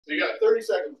So you got 30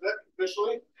 seconds, Vic,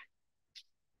 officially.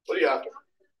 What do you have?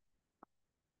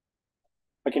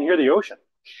 I can hear the ocean.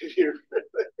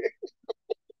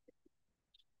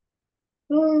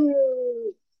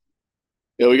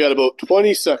 Yeah, we got about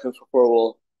 20 seconds before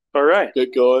we'll All right.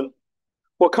 get going.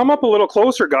 Well, come up a little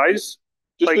closer, guys.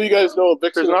 Just so you guys know,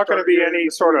 Vic's there's not going to be any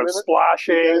sort of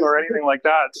splashing or anything like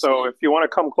that. So if you want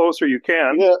to come closer, you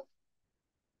can. Yeah.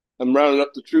 I'm rounding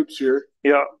up the troops here.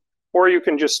 Yeah. Or you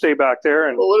can just stay back there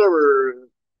and whatever.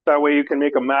 That way you can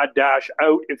make a mad dash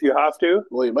out if you have to.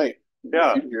 Well, you might.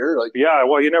 Yeah. Here, yeah,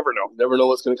 well, you never know. Never know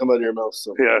what's going to come out of your mouth.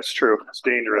 So. Yeah, it's true. It's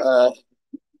dangerous.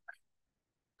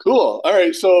 Cool. All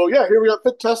right. So, yeah, here we got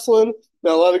Vic Tesolin.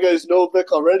 Now, a lot of guys know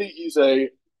Vic already. He's a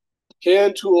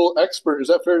hand tool expert. Is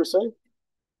that fair to say?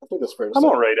 I think that's fair to say. I'm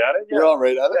all right at it. Yeah. You're all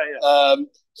right at it? Yeah.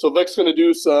 So Vic's going to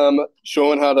do some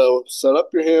showing how to set up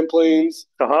your hand planes,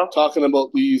 talking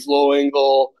about these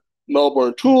low-angle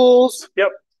Melbourne tools.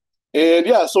 Yep. And,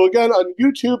 yeah, so again, on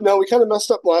YouTube, now we kind of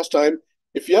messed up last time.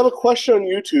 If you have a question on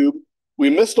YouTube, we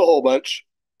missed a whole bunch,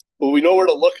 but we know where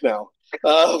to look now.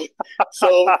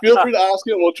 So feel free to ask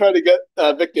it, and we'll try to get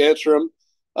Vic to answer them.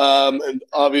 And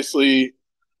obviously,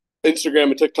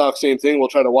 Instagram and TikTok, same thing. We'll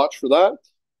try to watch for that.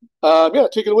 Yeah,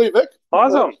 take it away, Vic.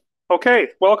 Awesome. Okay,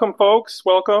 welcome, folks.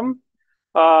 Welcome.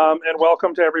 And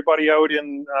welcome to everybody out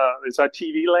in, is that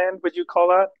TV land, would you call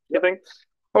that, you think?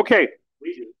 Okay.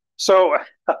 We do. So,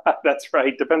 that's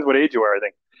right. Depends what age you are, I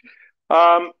think.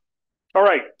 All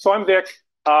right. So I'm Vic,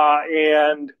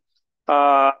 and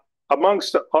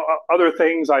amongst other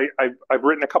things, I've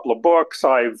written a couple of books.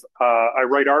 I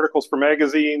write articles for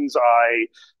magazines. I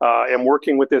am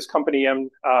working with this company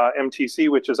MTC,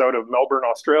 which is out of Melbourne,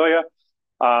 Australia,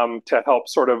 to help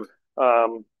sort of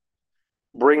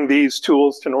bring these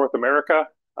tools to North America.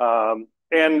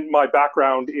 And my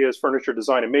background is furniture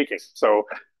design and making. So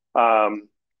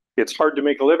it's hard to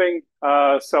make a living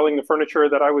selling the furniture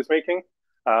that I was making.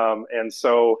 And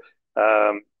so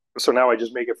now I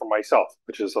just make it for myself,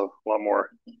 which is a lot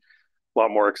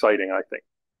more exciting, I think.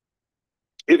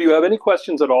 If you have any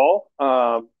questions at all,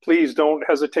 please don't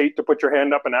hesitate to put your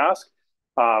hand up and ask.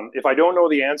 If I don't know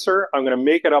the answer, I'm going to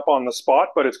make it up on the spot,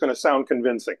 but it's going to sound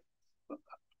convincing.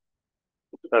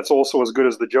 That's also as good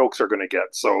as the jokes are going to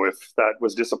get. So if that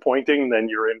was disappointing, then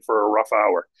you're in for a rough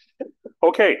hour.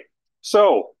 Okay,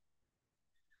 so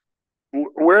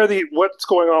what's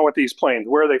going on with these planes?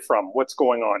 Where are they from? What's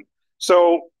going on?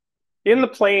 So in the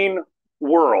plane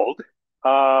world,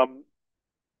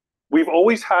 we've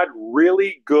always had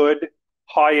really good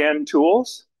high-end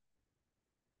tools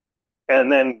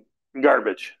and then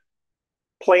garbage.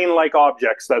 Plane-like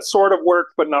objects that sort of work,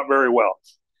 but not very well.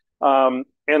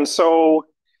 And so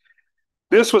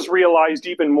this was realized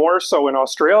even more so in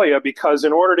Australia because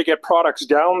in order to get products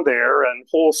down there and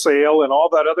wholesale and all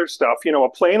that other stuff, you know, a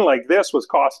plane like this was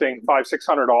costing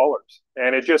 $500-600.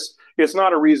 And it's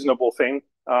not a reasonable thing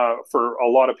for a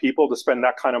lot of people to spend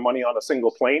that kind of money on a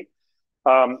single plane.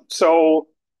 So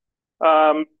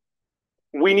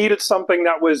we needed something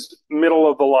that was middle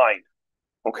of the line.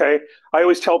 Okay. I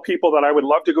always tell people that I would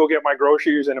love to go get my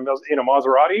groceries in a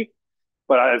Maserati,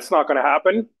 but it's not going to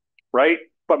happen. Right.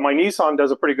 But my Nissan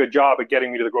does a pretty good job at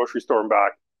getting me to the grocery store and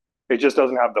back. It just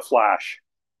doesn't have the flash,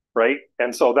 right?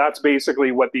 And so that's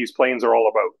basically what these planes are all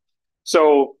about.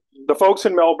 So the folks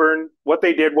in Melbourne, what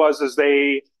they did was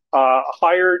they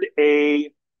hired a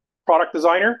product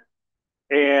designer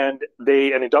and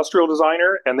an industrial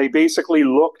designer, and they basically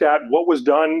looked at what was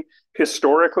done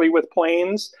historically with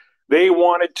planes. They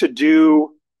wanted to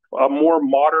do a more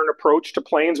modern approach to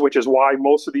planes, which is why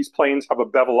most of these planes have a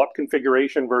bevel up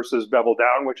configuration versus bevel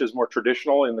down, which is more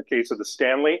traditional in the case of the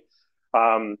Stanley.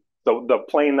 The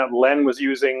plane that Len was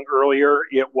using earlier,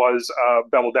 it was a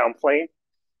bevel down plane.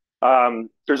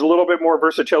 There's a little bit more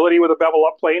versatility with a bevel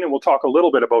up plane, and we'll talk a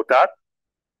little bit about that.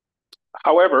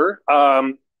 However,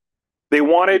 they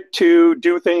wanted to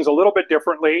do things a little bit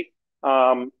differently.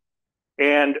 And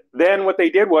then what they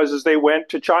did was they went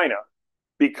to China,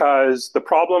 because the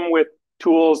problem with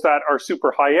tools that are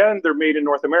super high-end, they're made in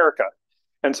North America.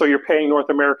 And so you're paying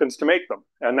North Americans to make them,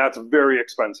 and that's very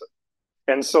expensive.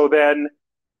 And so then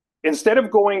instead of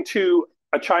going to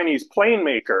a Chinese plane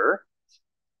maker,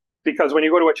 because when you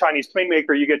go to a Chinese plane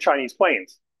maker, you get Chinese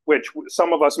planes, which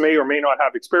some of us may or may not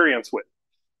have experience with.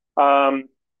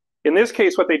 In this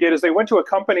case, what they did is they went to a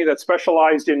company that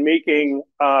specialized in making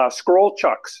scroll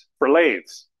chucks for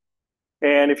lathes.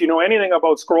 And if you know anything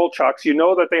about scroll chucks, you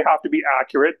know that they have to be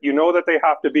accurate. You know that they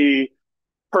have to be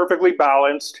perfectly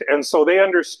balanced. And so they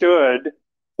understood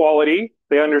quality.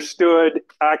 They understood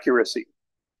accuracy.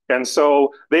 And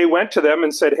so they went to them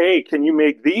and said, hey, can you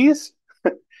make these?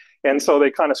 And so they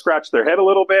kind of scratched their head a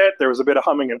little bit. There was a bit of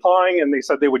humming and hawing, and they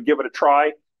said they would give it a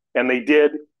try, and they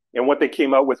did. And what they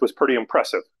came out with was pretty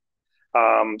impressive.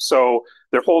 So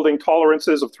they're holding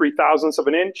tolerances of 0.003 of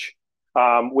an inch,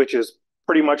 which is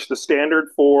pretty much the standard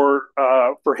for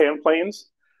hand planes.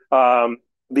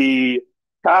 The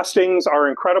castings are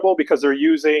incredible because they're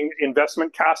using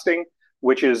investment casting,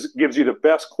 which gives you the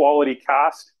best quality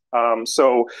cast.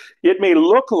 So it may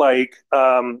look like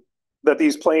that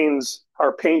these planes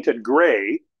are painted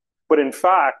gray, but in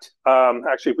fact,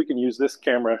 actually, if we can use this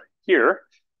camera here,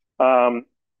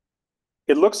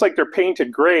 it looks like they're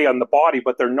painted gray on the body,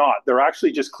 but they're not. They're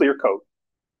actually just clear coat.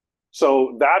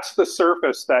 So that's the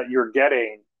surface that you're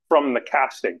getting from the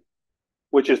casting,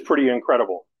 which is pretty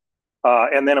incredible.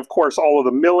 And then, of course, all of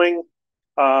the milling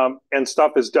and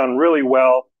stuff is done really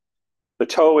well. The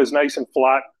toe is nice and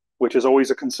flat, which is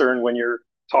always a concern when you're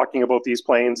talking about these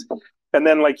planes. And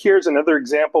then, like, here's another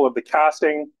example of the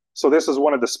casting. So this is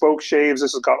one of the spoke shaves.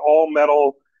 This has got all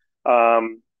metal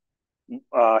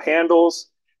handles,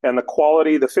 and the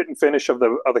quality, the fit and finish of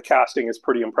the casting is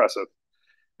pretty impressive.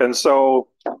 And so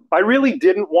I really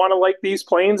didn't want to like these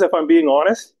planes, if I'm being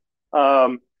honest,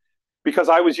 because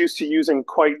I was used to using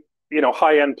quite,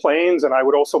 high-end planes, and I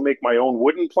would also make my own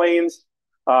wooden planes.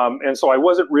 And so I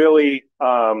wasn't really,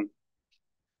 I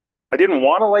didn't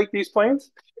want to like these planes.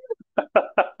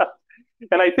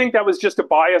 And I think that was just a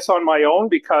bias on my own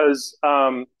because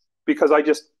I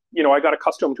just, I got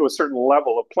accustomed to a certain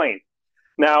level of plane.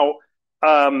 Now,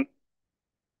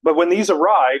 but when these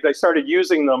arrived, I started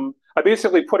using them. I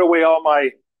basically put away all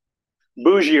my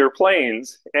bougier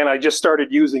planes, and I just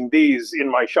started using these in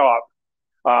my shop.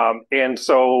 And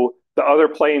so the other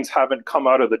planes haven't come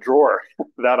out of the drawer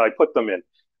that I put them in.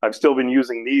 I've still been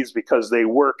using these because they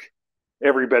work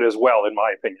every bit as well, in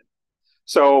my opinion.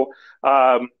 So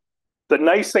the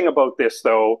nice thing about this,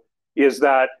 though, is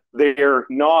that they're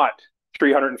not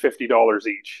 $350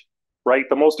 each, right?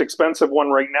 The most expensive one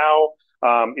right now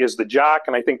is the Jack,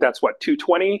 and I think that's what,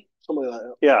 $220? Something like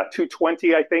that. Yeah,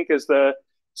 $220, I think, is the.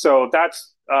 So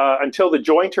that's until the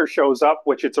jointer shows up,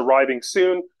 which it's arriving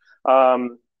soon.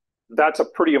 That's a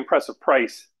pretty impressive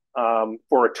price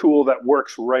for a tool that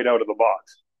works right out of the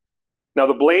box. Now,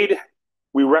 the blade,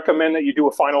 we recommend that you do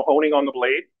a final honing on the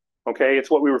blade. Okay, it's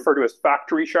what we refer to as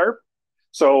factory sharp.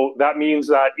 So that means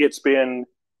that it's been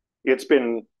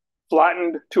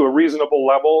flattened to a reasonable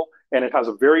level, and it has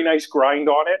a very nice grind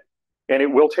on it, and it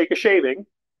will take a shaving,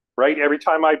 right? Every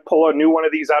time I pull a new one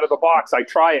of these out of the box, I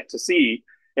try it to see,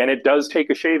 and it does take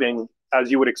a shaving,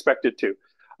 as you would expect it to.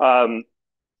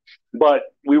 But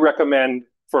we recommend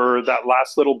for that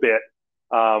last little bit,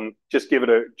 just give it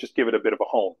a bit of a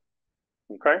hone.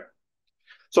 Okay,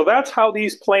 so that's how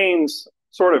these planes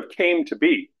sort of came to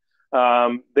be.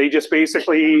 They just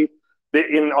basically,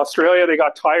 in Australia, they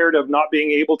got tired of not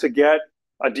being able to get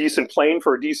a decent plane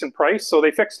for a decent price, so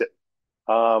they fixed it.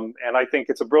 And I think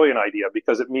it's a brilliant idea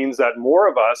because it means that more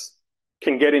of us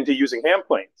can get into using hand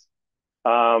planes.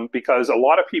 Because a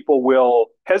lot of people will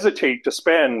hesitate to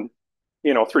spend,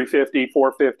 $350,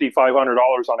 $450,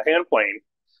 $500 on a hand plane.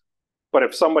 But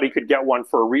if somebody could get one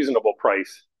for a reasonable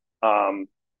price,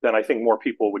 then I think more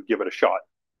people would give it a shot.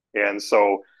 And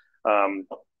so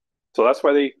that's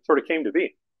why they sort of came to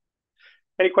be.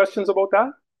 Any questions about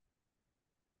that?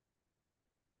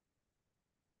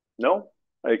 No?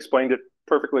 I explained it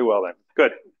perfectly well then.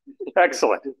 Good.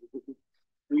 Excellent.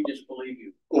 We just believe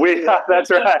you. That's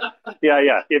right.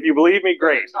 Yeah. If you believe me,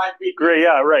 great. Great.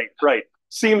 Yeah, right.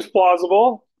 Seems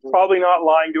plausible. Probably not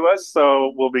lying to us,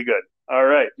 so we'll be good. All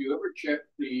right. Do you ever check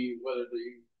whether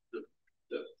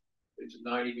it's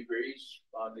 90 degrees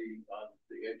on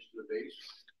the edge of the base?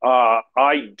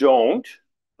 I don't.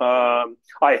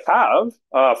 I have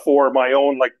for my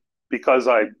own, like, because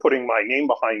I'm putting my name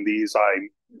behind these.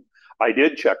 I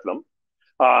did check them.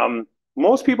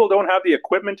 Most people don't have the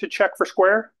equipment to check for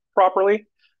square properly,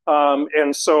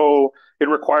 and so it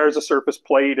requires a surface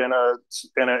plate and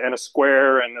a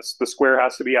square, and the square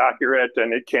has to be accurate,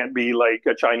 and it can't be like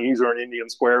a Chinese or an Indian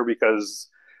square because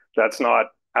that's not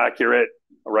accurate,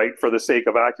 right? For the sake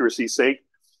of accuracy's sake.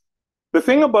 The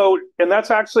thing about, and that's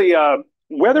actually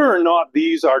whether or not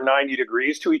these are 90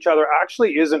 degrees to each other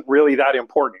actually isn't really that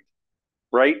important,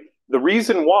 right? The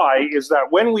reason why is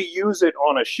that when we use it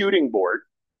on a shooting board,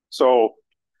 so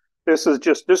this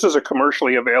is a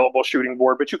commercially available shooting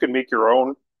board, but you can make your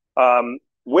own.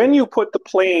 When you put the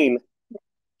plane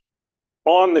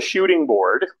on the shooting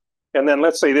board, and then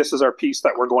let's say this is our piece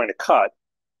that we're going to cut,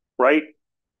 right?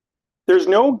 There's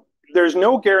no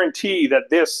guarantee that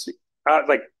this,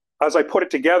 as I put it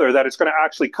together, that it's going to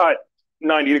actually cut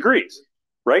 90 degrees,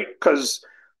 right? Because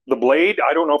the blade,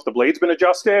 I don't know if the blade's been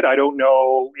adjusted. I don't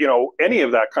know, any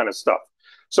of that kind of stuff.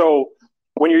 So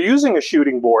when you're using a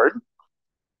shooting board,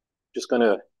 just going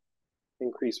to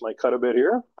increase my cut a bit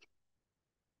here.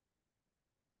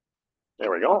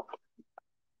 There we go.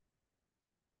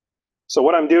 So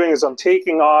what I'm doing is I'm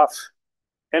taking off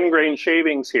end grain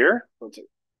shavings here.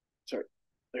 Sorry.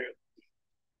 There you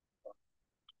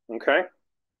go. Okay.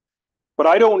 But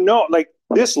I don't know, like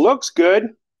this looks good,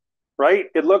 right?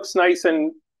 It looks nice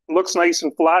and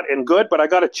flat and good, but I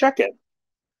got to check it.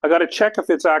 I got to check if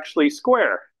it's actually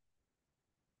square.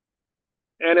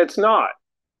 And it's not.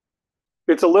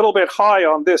 It's a little bit high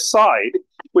on this side,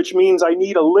 which means I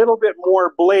need a little bit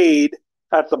more blade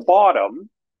at the bottom,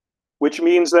 which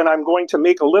means then I'm going to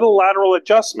make a little lateral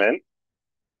adjustment.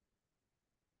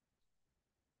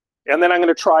 And then I'm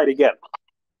going to try it again.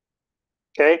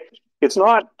 Okay? It's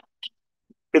not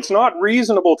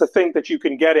reasonable to think that you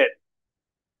can get it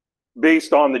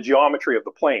based on the geometry of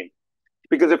the plane.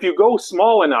 Because if you go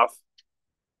small enough,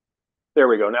 there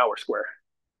we go, now we're square.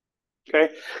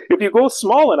 Okay? If you go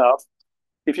small enough,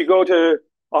 if you go to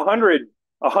a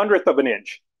hundredth of an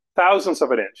inch, thousandths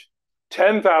of an inch,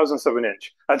 10,000ths of an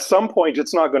inch, at some point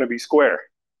it's not going to be square.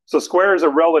 So square is a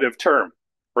relative term,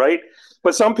 right?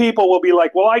 But some people will be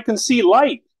like, well, I can see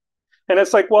light. And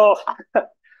it's like, well,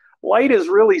 light is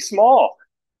really small,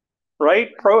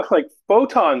 right? Like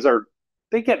photons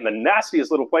they get in the nastiest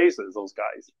little places, those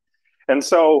guys. And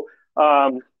so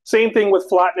same thing with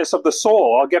flatness of the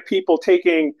sole. I'll get people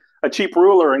taking a cheap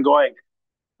ruler and going,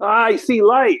 I see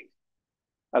light.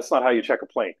 That's not how you check a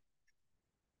plane,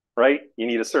 right? You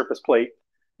need a surface plate.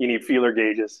 You need feeler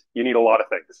gauges. You need a lot of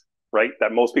things, right?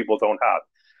 That most people don't have.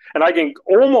 And I can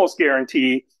almost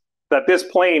guarantee that this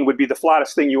plane would be the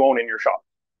flattest thing you own in your shop,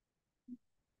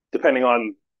 depending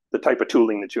on the type of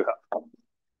tooling that you have.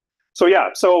 So yeah,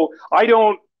 so I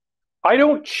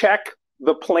don't check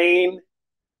the plane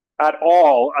at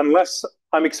all unless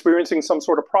I'm experiencing some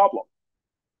sort of problem,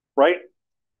 right?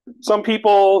 Some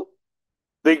people,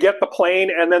 they get the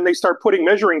plane and then they start putting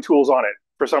measuring tools on it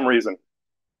for some reason.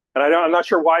 And I'm not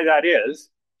sure why that is,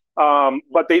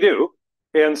 but they do.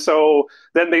 And so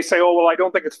then they say, oh, well, I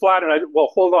don't think it's flat. And well,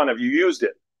 hold on, have you used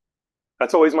it?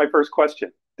 That's always my first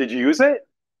question. Did you use it?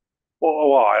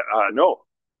 Well, no.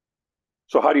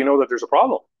 So how do you know that there's a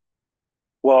problem?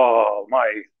 Well,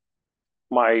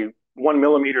 my 1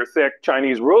 millimeter thick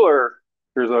Chinese ruler,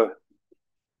 there's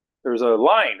a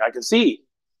line I can see.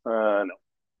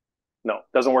 No,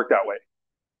 doesn't work that way,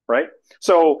 right?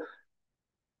 So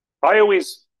I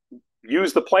always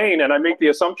use the plane and I make the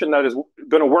assumption that is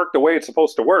going to work the way it's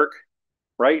supposed to work,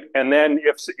 right? And then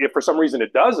if for some reason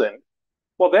it doesn't,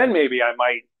 well, then maybe I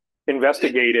might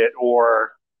investigate it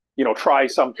or try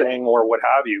something or what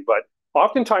have you. But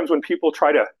oftentimes when people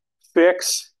try to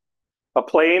fix a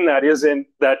plane that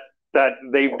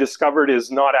they've discovered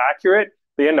is not accurate,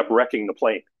 they end up wrecking the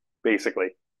plane, basically.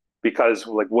 Because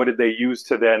like, what did they use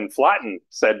to then flatten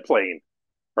said plane,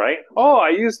 right? Oh, I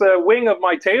used the wing of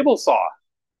my table saw.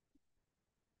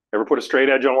 Ever put a straight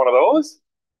edge on one of those?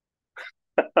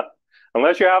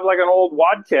 Unless you have like an old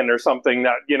Wadkin or something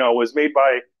that, was made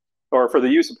by, or for the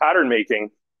use of pattern making,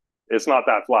 it's not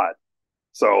that flat.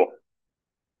 So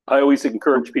I always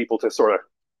encourage people to sort of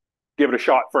give it a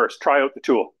shot first, try out the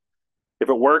tool. If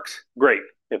it works, great.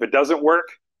 If it doesn't work,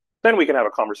 then we can have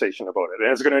a conversation about it.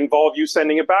 And it's going to involve you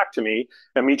sending it back to me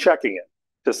and me checking it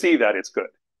to see that it's good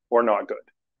or not good,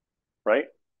 right?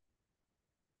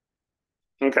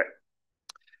 Okay.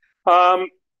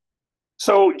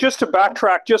 So just to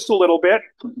backtrack just a little bit,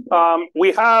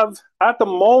 at the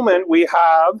moment, we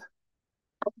have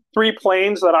 3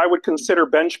 planes that I would consider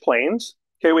bench planes.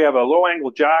 Okay, we have a low angle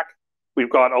jack, we've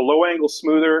got a low angle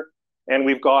smoother, and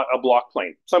we've got a block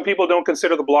plane. Some people don't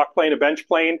consider the block plane a bench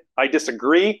plane. I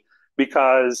disagree,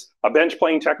 because a bench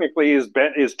plane technically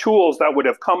is tools that would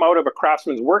have come out of a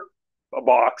craftsman's work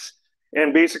box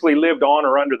and basically lived on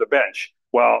or under the bench.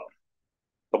 Well,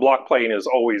 the block plane is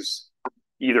always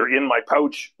either in my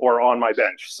pouch or on my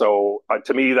bench. So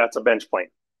to me, that's a bench plane.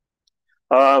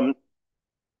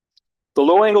 The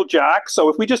low angle jack. So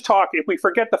if we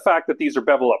forget the fact that these are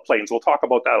bevel up planes, we'll talk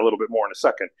about that a little bit more in a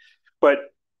second. But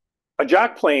a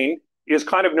jack plane is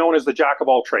kind of known as the jack of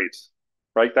all trades,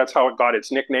 right? That's how it got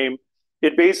its nickname.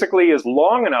 It basically is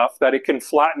long enough that it can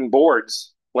flatten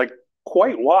boards like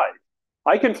quite wide.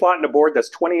 I can flatten a board that's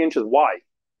 20 inches wide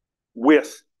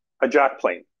with a jack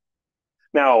plane.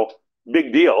 Now,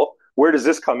 big deal. Where does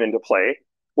this come into play?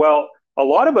 Well, a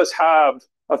lot of us have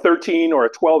a 13 or a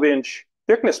 12-inch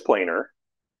thickness planer,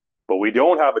 but we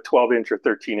don't have a 12-inch or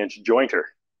 13-inch jointer,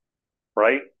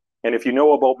 right? And if you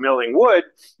know about milling wood,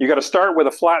 you got to start with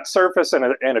a flat surface and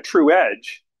a true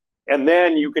edge, and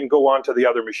then you can go on to the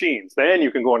other machines. Then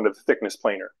you can go into the thickness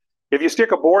planer. If you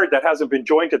stick a board that hasn't been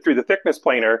jointed through the thickness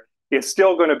planer, it's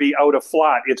still going to be out of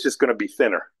flat. It's just going to be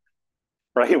thinner,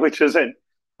 right? Which isn't,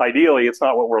 ideally, it's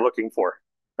not what we're looking for,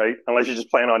 right? Unless you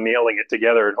just plan on nailing it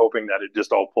together and hoping that it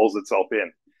just all pulls itself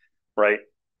in, right?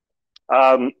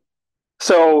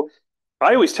 So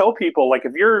I always tell people, like,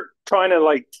 if you're trying to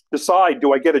like decide,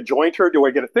 do I get a jointer, do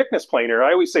I get a thickness planer?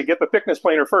 I always say get the thickness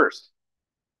planer first,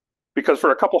 because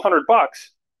for a couple $100,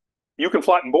 you can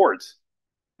flatten boards.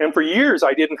 And for years,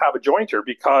 I didn't have a jointer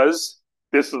because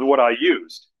this is what I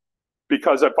used.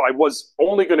 Because if I was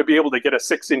only going to be able to get a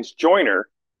 6-inch jointer,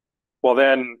 well,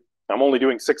 then I'm only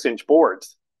doing 6-inch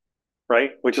boards,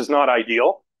 right? Which is not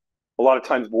ideal. A lot of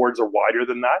times boards are wider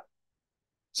than that.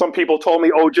 Some people told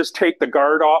me, oh, just take the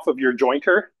guard off of your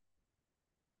jointer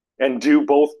and do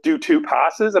 2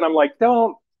 passes. And I'm like,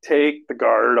 don't take the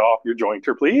guard off your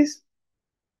jointer, please.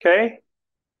 Okay.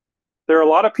 There are a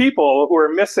lot of people who are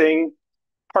missing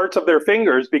parts of their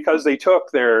fingers because they took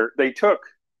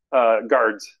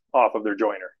guards off of their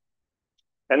jointer.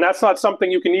 And that's not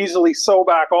something you can easily sew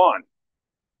back on,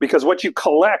 because what you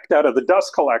collect out of the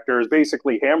dust collector is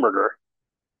basically hamburger,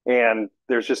 and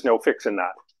there's just no fixing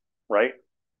that, right?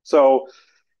 So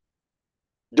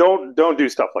don't do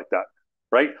stuff like that,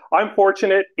 right? I'm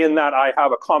fortunate in that I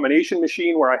have a combination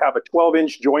machine where I have a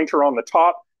 12-inch jointer on the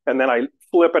top, and then I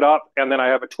flip it up, and then I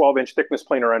have a 12-inch thickness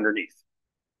planer underneath.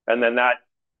 And then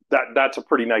that's a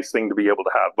pretty nice thing to be able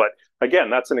to have. But again,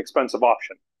 that's an expensive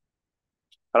option.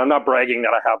 And I'm not bragging that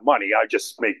I have money. I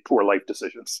just make poor life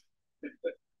decisions.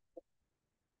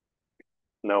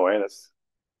 No way. That's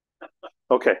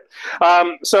okay.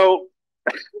 So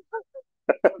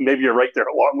maybe you're right there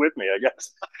along with me, I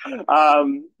guess.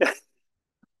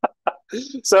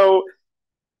 So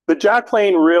the jack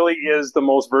plane really is the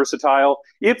most versatile.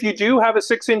 If you do have a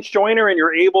 6-inch joiner and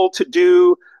you're able to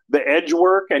do the edge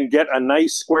work and get a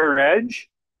nice square edge,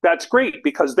 that's great,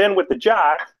 because then with the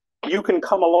jack, you can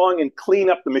come along and clean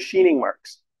up the machining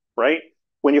marks, right?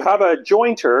 When you have a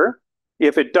jointer,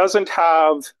 if it doesn't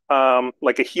have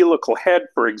like a helical head,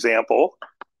 for example,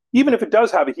 even if it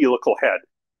does have a helical head,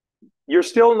 there's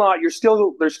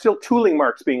still tooling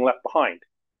marks being left behind,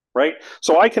 right?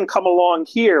 So I can come along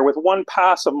here with one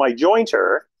pass of my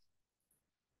jointer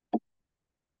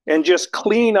and just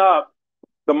clean up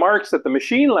the marks that the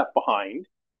machine left behind.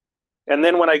 And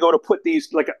then when I go to put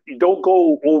these, like, don't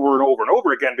go over and over and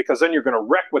over again, because then you're going to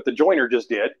wreck what the joiner just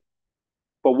did.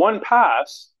 But one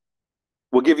pass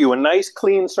will give you a nice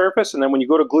clean surface. And then when you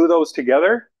go to glue those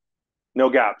together, no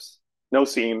gaps, no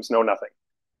seams, no nothing,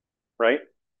 right?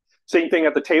 Same thing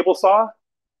at the table saw.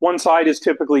 One side is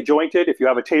typically jointed. If you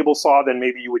have a table saw, then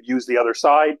maybe you would use the other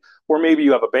side. Or maybe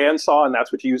you have a band saw and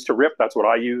that's what you use to rip. That's what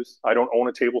I use. I don't own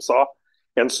a table saw.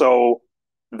 And so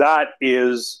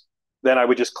then I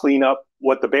would just clean up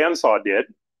what the bandsaw did,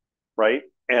 right?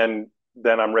 And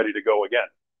then I'm ready to go again.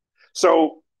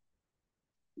 So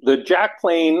the jack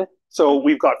plane, so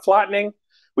we've got flattening,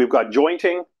 we've got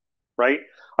jointing, right?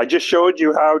 I just showed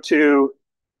you how to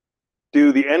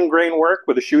do the end grain work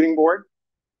with a shooting board.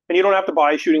 And you don't have to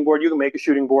buy a shooting board. You can make a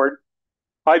shooting board.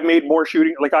 I've made more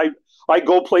shooting, like I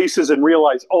go places and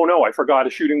realize, oh no, I forgot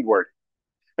a shooting board.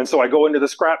 And so I go into the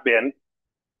scrap bin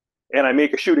and I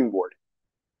make a shooting board.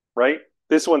 Right?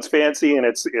 This one's fancy, and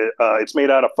it's made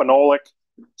out of phenolic,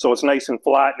 so it's nice and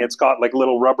flat, and it's got like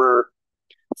little rubber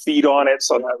feet on it,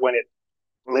 so that when it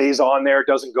lays on there, it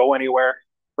doesn't go anywhere.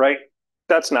 Right?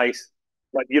 That's nice,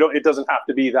 but it doesn't have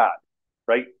to be that.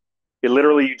 Right?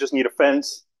 You just need a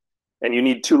fence, and you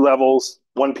need 2 levels,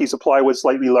 one piece of plywood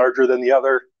slightly larger than the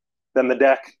other, than the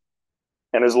deck,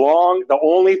 and the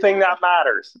only thing that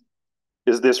matters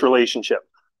is this relationship.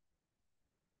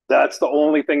 That's the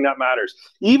only thing that matters.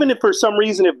 Even if for some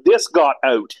reason, if this got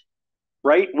out,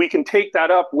 right, we can take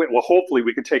that up with, well, hopefully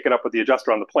we could take it up with the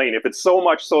adjuster on the plane. If it's so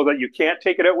much so that you can't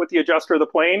take it out with the adjuster of the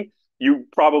plane, you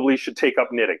probably should take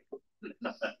up knitting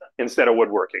instead of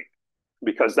woodworking,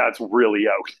 because that's really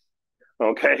out.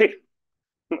 Okay.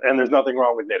 And there's nothing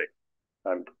wrong with knitting.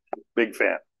 I'm a big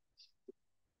fan.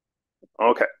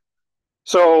 Okay.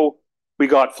 So we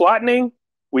got flattening,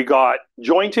 we got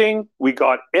jointing, we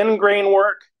got end grain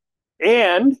work.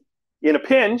 And in a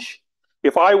pinch,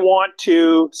 if I want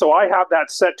to, so I have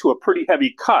that set to a pretty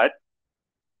heavy cut,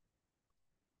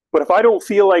 but if I don't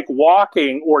feel like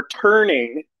walking or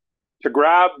turning to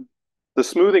grab the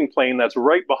smoothing plane that's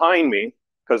right behind me,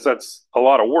 because that's a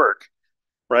lot of work,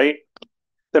 right?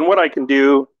 Then what I can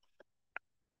do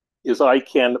is I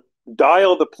can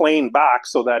dial the plane back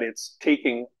so that it's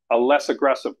taking a less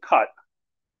aggressive cut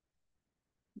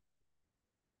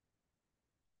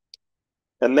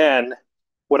And then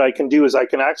what I can do is I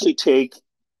can actually take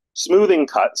smoothing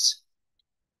cuts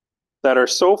that are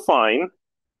so fine.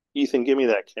 Ethan, give me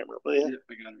that camera, will you?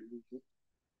 I got it.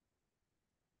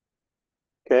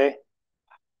 Okay.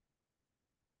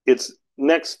 It's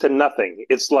next to nothing.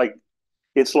 It's like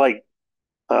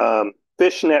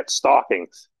fishnet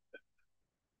stockings.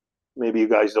 Maybe you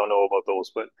guys don't know about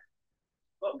those, but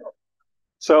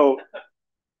so,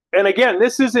 and again,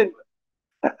 this isn't,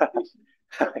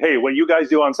 hey, what you guys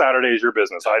do on Saturday is your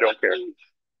business. I don't care.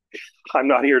 I'm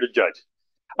not here to judge.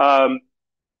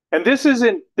 And this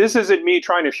isn't me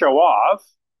trying to show off,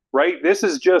 right? This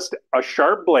is just a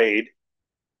sharp blade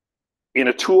in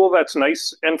a tool that's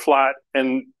nice and flat.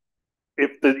 And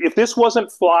if this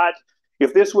wasn't flat,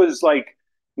 if this was like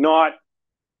not,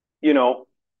 you know,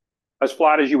 as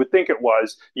flat as you would think it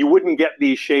was, you wouldn't get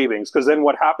these shavings, because then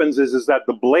what happens is that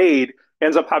the blade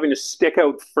ends up having to stick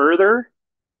out further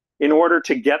in order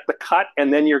to get the cut,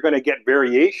 and then you're going to get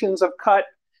variations of cut,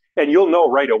 and you'll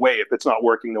know right away if it's not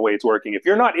working the way it's working. If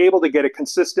you're not able to get a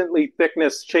consistently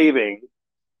thickness shaving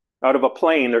out of a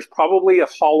plane, there's probably a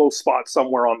hollow spot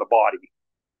somewhere on the body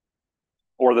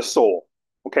or the sole,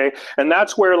 okay? And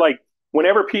that's where, like,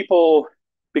 whenever people,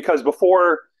 because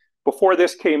before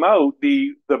this came out,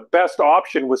 the best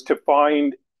option was to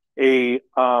find a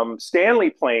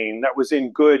Stanley plane that was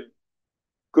in good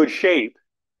shape,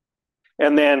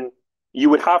 and then you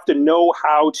would have to know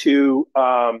how to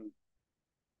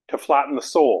flatten the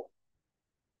sole,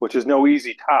 which is no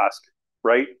easy task,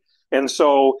 right? And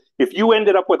so if you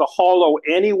ended up with a hollow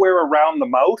anywhere around the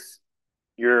mouth,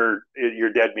 you're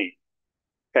dead meat.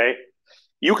 Okay,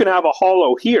 you can have a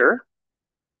hollow here,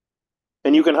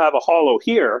 and you can have a hollow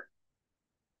here,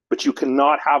 but you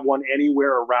cannot have one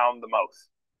anywhere around the mouth,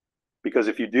 because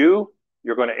if you do,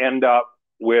 you're going to end up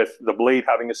with the blade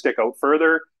having to stick out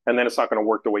further, and then it's not going to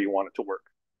work the way you want it to work.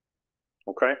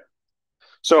 Okay,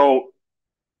 so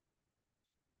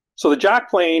the jack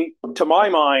plane, to my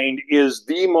mind, is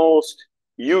the most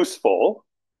useful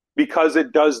because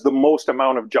it does the most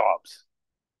amount of jobs,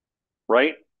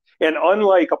 right? And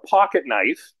unlike a pocket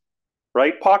knife,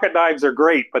 right? Pocket knives are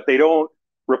great, but they don't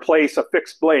replace a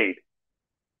fixed blade,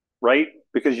 right?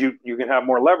 Because you can have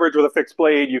more leverage with a fixed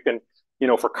blade. You can,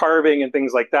 for carving and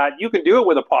things like that, you can do it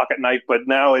with a pocket knife, but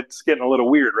now it's getting a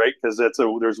little weird, right? Because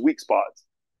there's weak spots.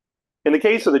 In the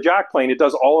case of the jack plane, it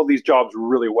does all of these jobs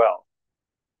really well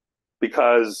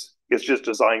because it's just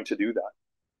designed to do that.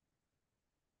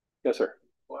 Yes, sir.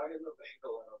 Why is the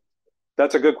angle out?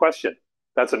 That's a good question.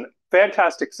 That's a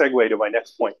fantastic segue to my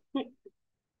next point.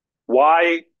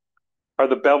 Why are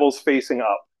the bevels facing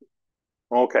up?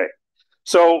 Okay.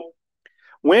 So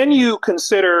when you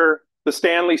consider the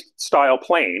Stanley style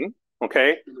plane,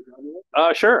 okay,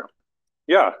 sure.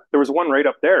 Yeah, there was one right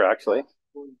up there, actually.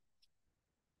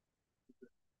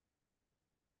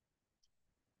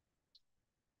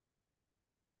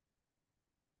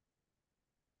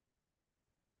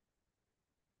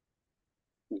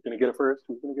 Who's going to get it first?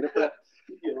 Who's going to get it first?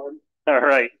 All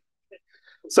right.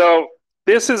 So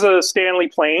this is a Stanley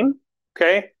plane,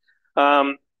 okay?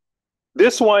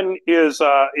 This one is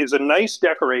a nice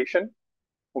decoration,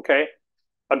 okay?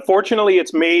 Unfortunately,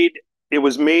 it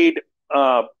was made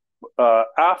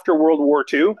after World War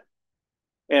II,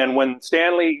 and when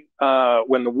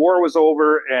when the war was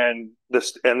over, and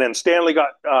then Stanley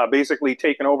got basically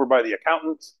taken over by the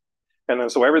accountants, and then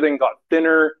so everything got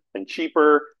thinner and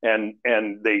cheaper, and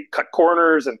they cut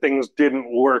corners, and things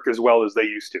didn't work as well as they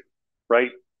used to,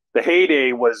 right? The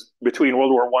heyday was between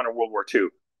World War I and World War II,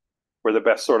 were the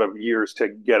best sort of years to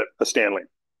get a Stanley.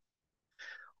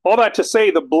 All that to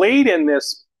say, the blade in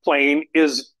this plane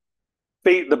is,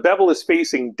 the bevel is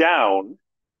facing down,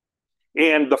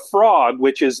 and the frog,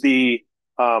 which is the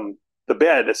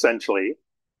bed essentially,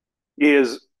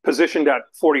 is positioned at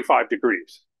 45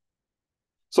 degrees.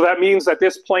 So that means that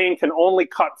this plane can only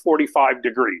cut 45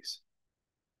 degrees.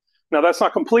 Now that's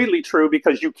not completely true,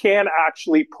 because you can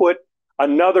actually put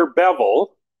another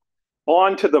bevel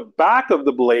onto the back of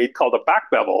the blade called a back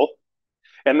bevel,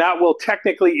 and that will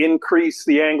technically increase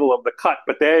the angle of the cut,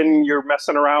 but then you're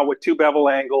messing around with two bevel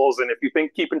angles, and if you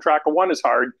think keeping track of one is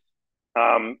hard,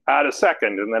 add a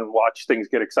second, and then watch things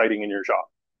get exciting in your shop,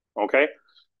 okay?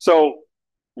 So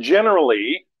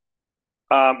generally,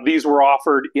 these were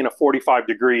offered in a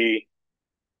 45-degree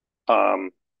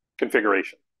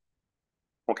configuration,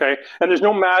 okay? And there's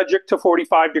no magic to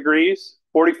 45 degrees.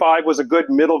 45 was a good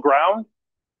middle ground,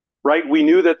 right? We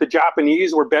knew that the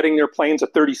Japanese were betting their planes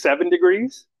at 37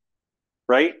 degrees,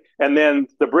 right? And then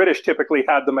the British typically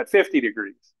had them at 50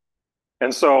 degrees.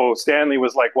 And so Stanley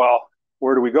was like, well,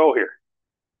 where do we go here?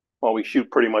 Well, we shoot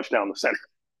pretty much down the center,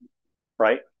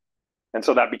 right? And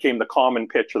so that became the common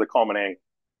pitch or the common angle.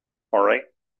 All right.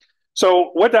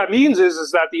 So what that means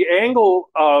is that the angle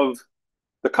of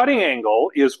the cutting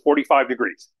angle is 45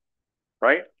 degrees,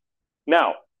 right?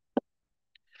 Now,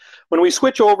 when we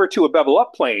switch over to a bevel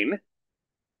up plane,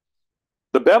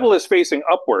 the bevel is facing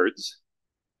upwards.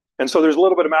 And so there's a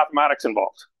little bit of mathematics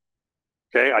involved.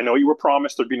 Okay. I know you were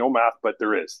promised there'd be no math, but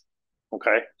there is.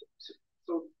 Okay.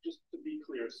 So just to be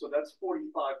clear, so that's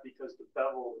 45 because the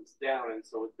bevel is down and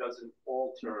so it doesn't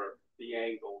alter the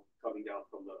angle coming down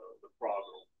from the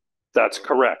throttle. That's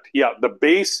correct. Yeah, the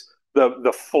base,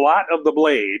 the flat of the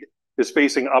blade is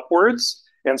facing upwards,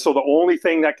 and so the only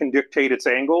thing that can dictate its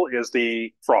angle is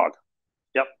the frog.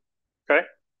 Yep. Okay.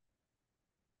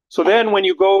 So then when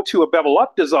you go to a bevel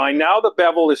up design, now the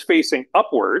bevel is facing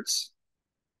upwards.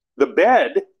 The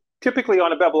bed, typically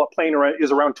on a bevel up plane,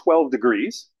 is around 12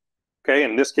 degrees. Okay,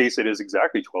 in this case, it is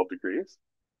exactly 12 degrees.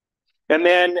 And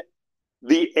then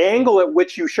the angle at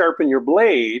which you sharpen your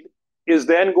blade is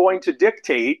then going to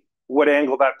dictate what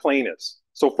angle that plane is.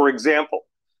 So for example,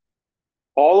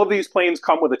 all of these planes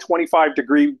come with a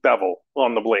 25-degree bevel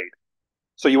on the blade.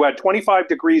 So you add 25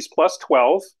 degrees plus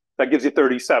 12, that gives you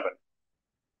 37.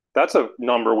 That's a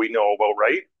number we know about,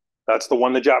 right? That's the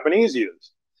one the Japanese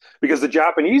use. Because the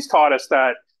Japanese taught us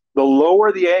that the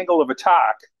lower the angle of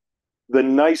attack, the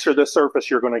nicer the surface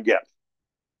you're going to get.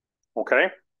 Okay?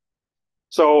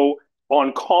 So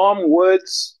on calm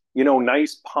woods, you know,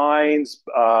 nice pines,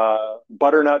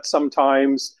 butternut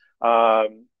sometimes. What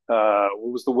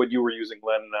was the wood you were using,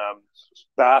 Len?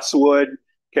 Basswood.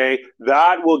 Okay,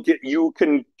 that will get, you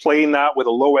can plane that with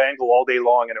a low angle all day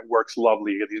long and it works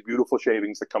lovely. You get these beautiful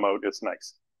shavings that come out. It's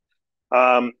nice.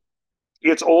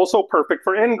 It's also perfect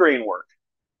for end grain work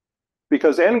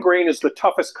because end grain is the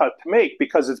toughest cut to make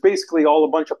because it's basically all a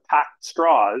bunch of packed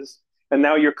straws. And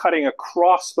now you're cutting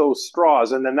across those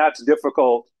straws. And then that's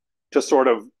difficult to sort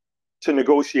of to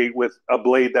negotiate with a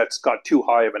blade that's got too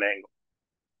high of an angle.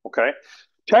 Okay.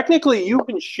 Technically, you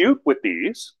can shoot with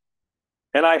these,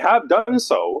 and I have done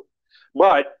so,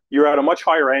 but you're at a much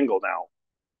higher angle now.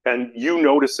 And you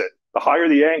notice it. The higher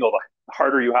the angle, the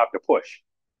harder you have to push.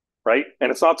 Right.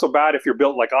 And it's not so bad if you're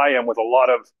built like I am with a lot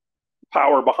of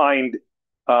power behind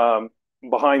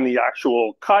the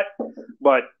actual cut.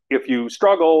 But if you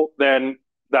struggle, then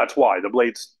that's why the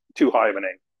blade's too high of an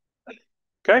angle.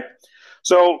 Okay.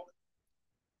 So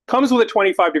comes with a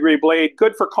 25-degree blade,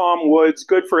 good for calm woods,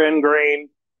 good for end grain.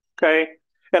 Okay.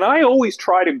 And I always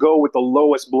try to go with the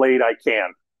lowest blade I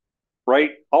can,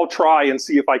 right? I'll try and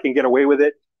see if I can get away with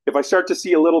it. If I start to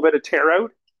see a little bit of tear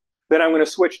out, then I'm going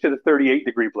to switch to the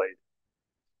 38-degree blade.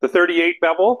 The 38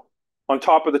 bevel on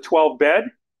top of the 12 bed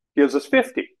gives us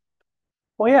 50.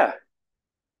 Well, yeah,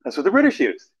 that's what the British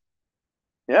used.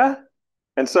 Yeah.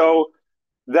 And so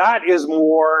that is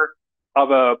more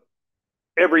of a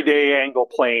everyday angle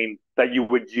plane that you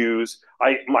would use.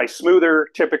 My smoother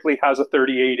typically has a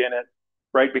 38 in it,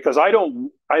 right? Because I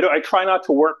try not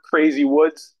to work crazy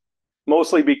woods,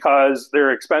 mostly because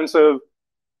they're expensive.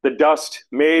 The dust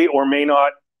may or may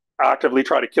not actively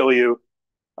try to kill you.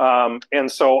 And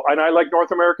I like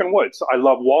North American woods. I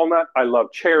love walnut. I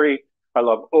love cherry. I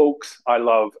love oaks. I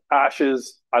love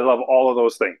ashes. I love all of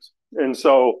those things. And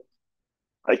so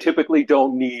I typically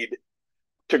don't need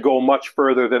to go much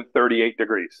further than 38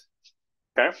 degrees.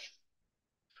 Okay.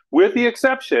 With the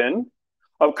exception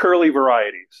of curly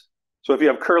varieties. So if you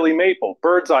have curly maple,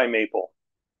 bird's eye maple,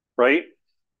 right?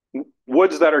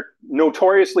 Woods that are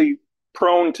notoriously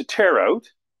prone to tear out,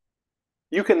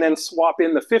 you can then swap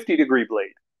in the 50-degree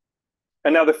blade.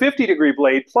 And now the 50-degree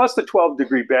blade plus the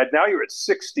 12-degree bed, now you're at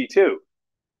 62,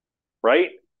 right?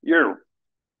 You're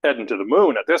heading to the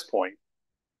moon at this point.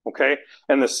 Okay.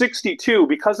 And the 62,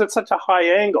 because it's such a high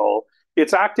angle,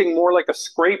 it's acting more like a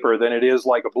scraper than it is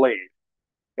like a blade.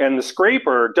 And the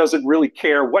scraper doesn't really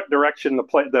care what direction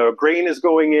the grain is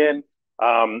going in.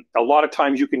 A lot of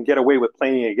times you can get away with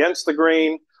planing against the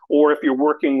grain, or if you're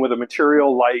working with a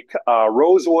material like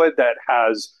rosewood that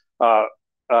has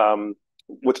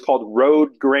what's called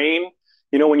road grain.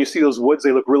 You know, when you see those woods,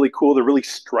 they look really cool. They're really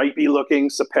stripy looking.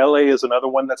 Sapele is another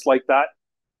one that's like that.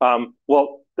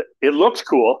 Well, it looks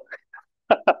cool,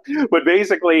 but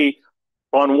basically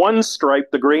on one stripe,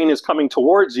 the grain is coming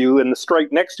towards you and the stripe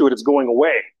next to it is going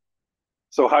away.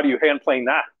 So how do you hand plane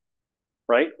that?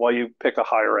 Right? Well, you pick a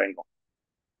higher angle,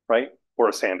 right? Or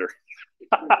a sander.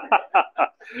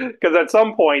 Because at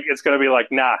some point it's going to be like,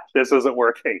 nah, this isn't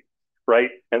working, right?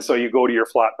 And so you go to your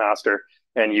flat master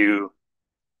and you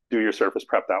do your surface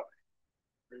prep that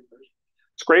way.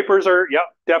 Scrapers are, yeah,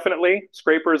 definitely.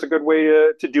 Scraper is a good way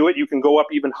to do it. You can go up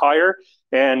even higher.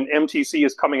 And MTC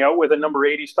is coming out with a number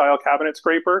 80 style cabinet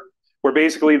scraper, where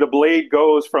basically the blade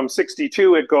goes from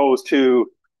 62, it goes to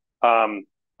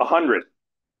 100,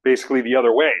 basically the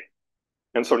other way.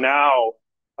 And so now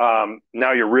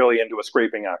you're really into a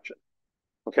scraping action.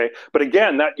 Okay, but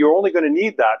again, that you're only going to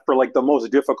need that for like the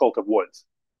most difficult of woods.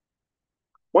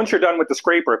 Once you're done with the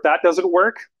scraper, if that doesn't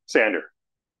work, sander,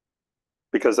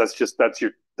 because that's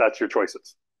your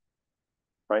choices,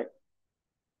 right?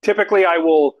 Typically, I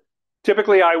will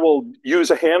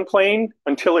use a hand plane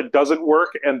until it doesn't work,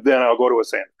 and then I'll go to a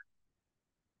sander.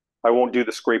 I won't do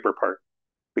the scraper part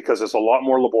because it's a lot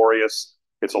more laborious.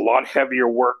 It's a lot heavier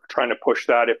work trying to push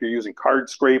that. If you're using card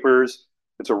scrapers,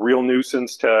 it's a real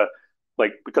nuisance to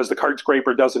because the card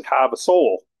scraper doesn't have a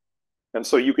sole. And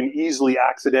so you can easily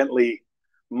accidentally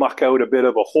muck out a bit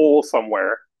of a hole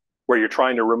somewhere where you're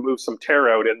trying to remove some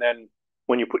tear out. And then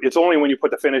it's only when you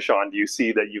put the finish on do you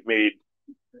see that you've made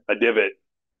a divot,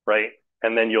 right?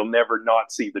 And then you'll never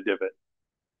not see the divot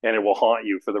and it will haunt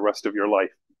you for the rest of your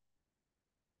life.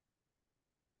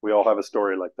 We all have a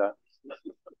story like that.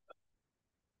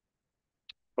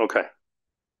 Okay.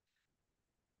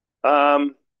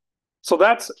 So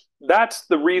that's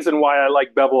the reason why I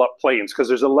like bevel up planes, because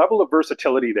there's a level of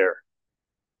versatility there,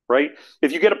 right?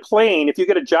 If you get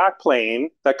a jack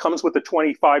plane that comes with a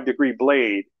 25-degree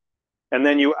blade, and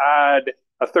then you add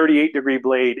a 38-degree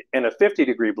blade and a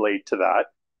 50-degree blade to that,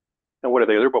 and what are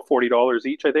they? They're about $40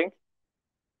 each, I think.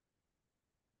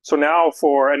 So now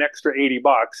for an extra $80,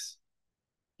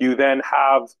 you then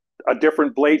have a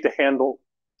different blade to handle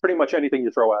pretty much anything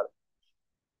you throw at it,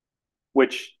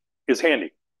 which is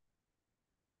handy,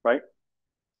 right?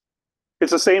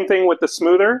 It's the same thing with the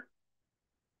smoother,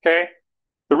 okay?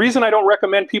 The reason I don't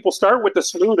recommend people start with the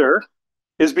smoother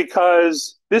is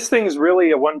because this thing's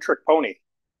really a one-trick pony,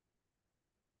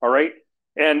 all right?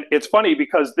 And it's funny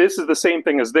because this is the same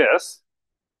thing as this,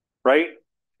 right?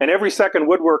 And every second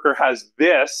woodworker has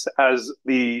this as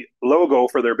the logo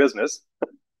for their business,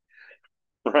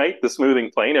 right? The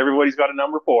smoothing plane. Everybody's got a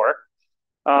number 4.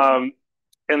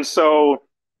 And so,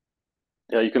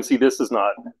 yeah, you can see this doesn't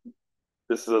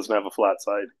have a flat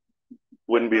side.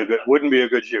 Wouldn't be a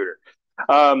good shooter.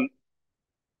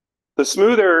 The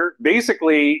smoother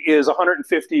basically is a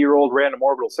 150-year-old random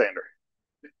orbital sander.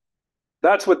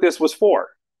 That's what this was for.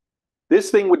 This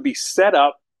thing would be set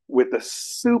up with the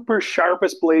super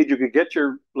sharpest blade you could get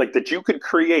that you could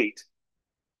create.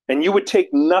 And you would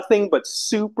take nothing but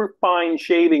super fine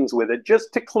shavings with it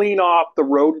just to clean off the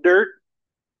road dirt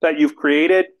that you've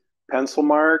created, pencil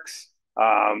marks,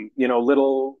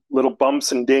 little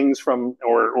bumps and dings from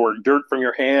or dirt from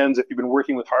your hands if you've been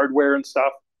working with hardware and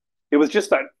stuff. It was just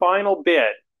that final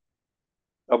bit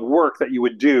of work that you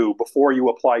would do before you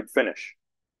applied finish.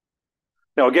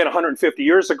 Now, again, 150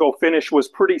 years ago, finish was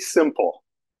pretty simple,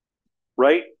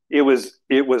 right? It was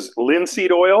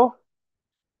linseed oil,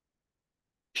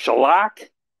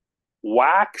 shellac,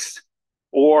 wax,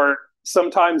 or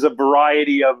sometimes a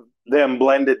variety of them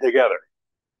blended together.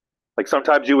 Like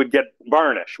sometimes you would get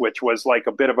varnish, which was like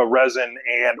a bit of a resin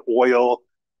and oil,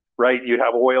 right? You'd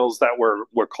have oils that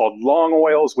were called long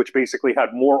oils, which basically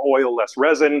had more oil, less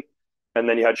resin. And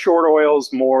then you had short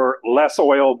oils, less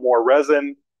oil, more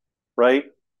resin, right?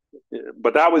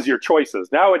 But that was your choices.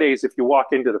 Nowadays, if you walk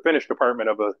into the finish department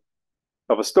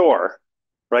of a store,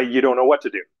 right, you don't know what to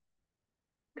do.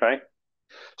 Okay?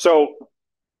 So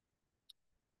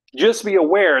just be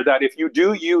aware that if you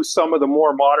do use some of the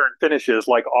more modern finishes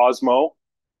like Osmo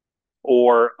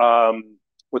or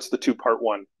what's the 2-part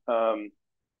one?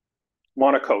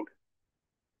 Monocoat.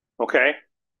 Okay?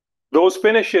 Those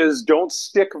finishes don't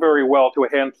stick very well to a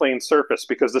hand plane surface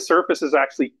because the surface is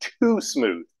actually too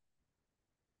smooth.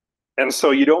 And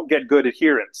so you don't get good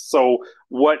adherence. So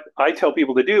what I tell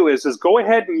people to do is go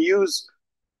ahead and use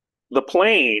the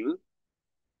plane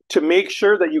to make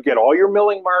sure that you get all your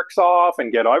milling marks off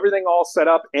and get everything all set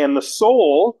up, and the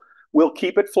sole will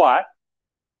keep it flat.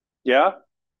 Yeah.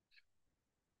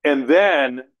 And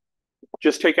then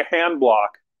just take a hand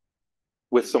block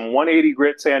with some 180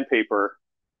 grit sandpaper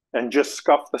and just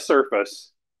scuff the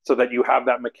surface so that you have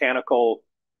that mechanical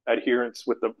adherence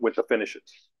with the finishes.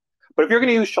 But if you're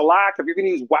going to use shellac, if you're going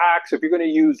to use wax, if you're going to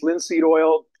use linseed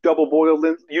oil,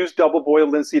 use double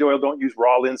boiled linseed oil. Don't use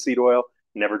raw linseed oil.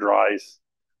 Never dries.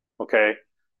 Okay.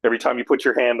 Every time you put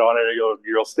your hand on it,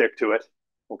 you'll stick to it.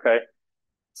 Okay.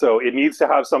 So it needs to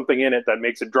have something in it that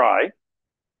makes it dry,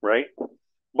 right?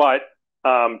 But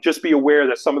just be aware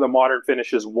that some of the modern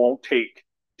finishes won't take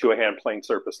to a hand plane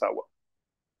surface that well.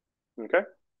 Okay.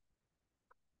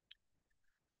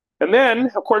 And then,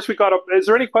 of course, is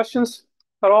there any questions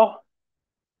at all?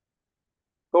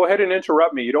 Go ahead and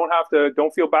interrupt me. You don't have to,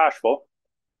 don't feel bashful.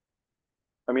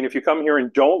 I mean, if you come here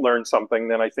and don't learn something,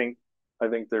 then I think I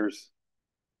think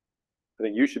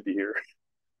you should be here,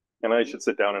 and I should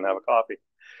sit down and have a coffee.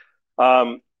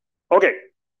 Okay.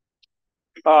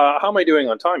 How am I doing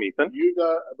on time, Ethan? You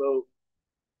got about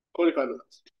 25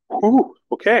 minutes. Ooh,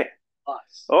 okay.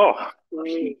 Nice. Oh,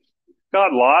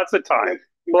 got lots of time.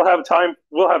 We'll have time.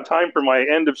 We'll have time for my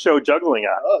end of show juggling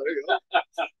act. Oh, there you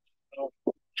go.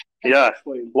 Yeah,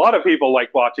 a lot of people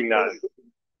like watching that.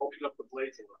 Open up the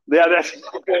blades. Yeah, that's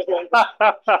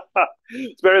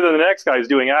it's better than the next guy's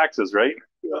doing axes, right?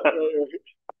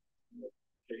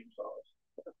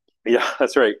 Yeah,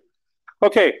 that's right.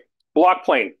 Okay, block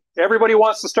plane. Everybody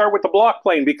wants to start with the block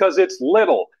plane because it's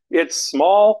little, it's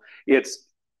small, it's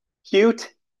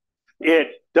cute,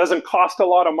 it doesn't cost a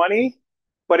lot of money,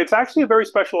 but it's actually a very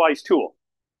specialized tool.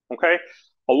 Okay,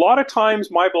 a lot of times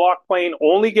my block plane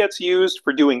only gets used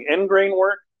for doing end grain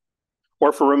work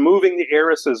or for removing the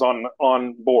irises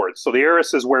on boards. So the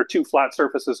iris is where two flat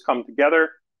surfaces come together,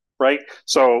 right?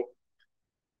 So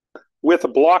with a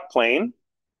block plane,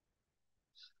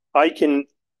 I can,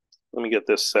 let me get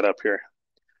this set up here.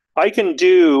 I can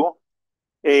do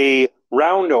a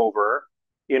roundover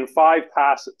in 5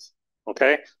 passes,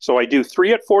 okay? So I do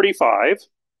 3 at 45,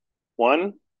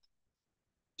 1,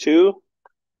 2,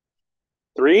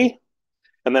 3,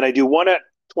 and then I do 1 at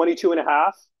 22 and a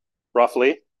half,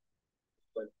 roughly.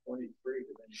 Like 23.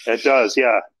 It does,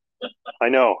 yeah. I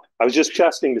know. I was just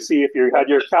testing to see if you had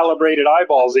your calibrated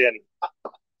eyeballs in.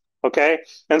 Okay,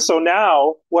 and so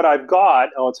now what I've got,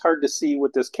 oh, it's hard to see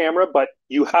with this camera, but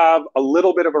you have a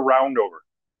little bit of a roundover,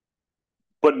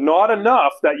 but not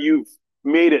enough that you've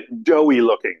made it doughy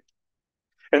looking.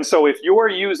 And so if you're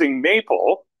using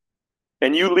maple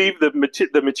and you leave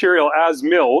the material as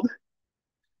milled,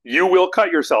 you will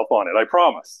cut yourself on it, I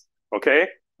promise. Okay,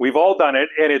 we've all done it,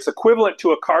 and it's equivalent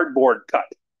to a cardboard cut,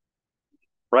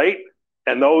 right?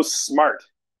 And those smart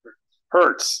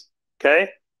hurts, okay?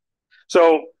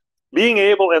 So being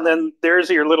able, and then there's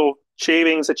your little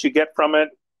shavings that you get from it,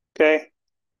 okay?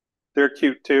 They're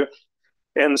cute too.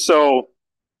 And so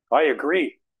I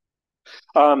agree.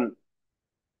 So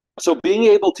being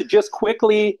able to just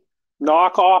quickly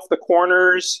knock off the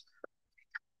corners,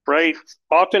 right?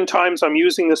 Oftentimes I'm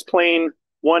using this plane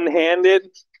one-handed,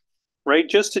 right?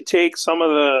 Just to take some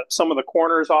of the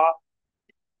corners off.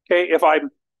 Okay, if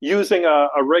I'm using a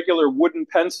regular wooden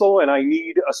pencil and I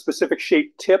need a specific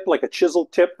shaped tip, like a chisel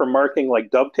tip for marking like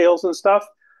dovetails and stuff,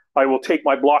 I will take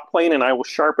my block plane and I will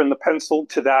sharpen the pencil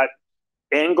to that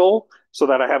angle so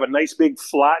that I have a nice big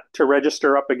flat to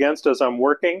register up against as I'm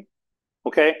working.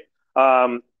 Okay,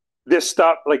 this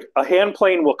stuff, like a hand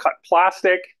plane will cut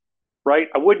plastic, right?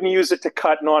 I wouldn't use it to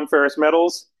cut non-ferrous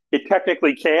metals. It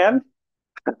technically can,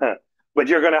 but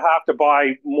you're going to have to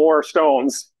buy more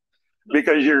stones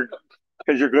because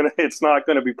it's not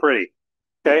gonna be pretty.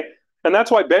 Okay, and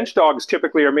that's why bench dogs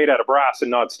typically are made out of brass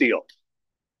and not steel,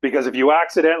 because if you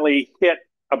accidentally hit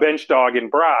a bench dog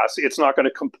in brass, it's not going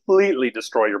to completely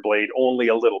destroy your blade, only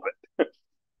a little bit.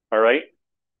 All right,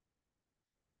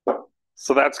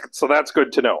 so that's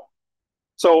good to know.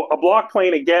 So a block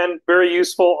plane, again, very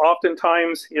useful.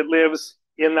 Oftentimes it lives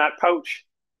in that pouch,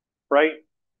 right?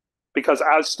 Because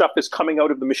as stuff is coming out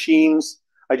of the machines,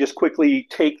 I just quickly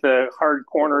take the hard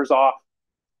corners off.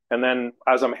 And then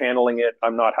as I'm handling it,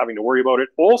 I'm not having to worry about it.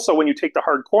 Also, when you take the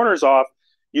hard corners off,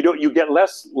 you get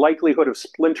less likelihood of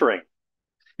splintering.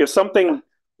 If something,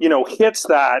 hits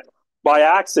that by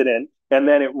accident and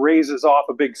then it raises off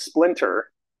a big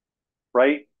splinter,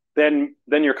 right? Then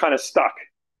you're kind of stuck,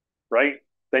 right?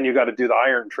 Then you got to do the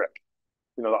iron trick.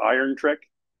 The iron trick,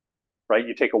 right?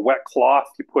 You take a wet cloth,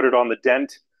 you put it on the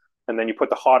dent, and then you put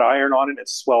the hot iron on it, and it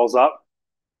swells up.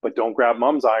 But don't grab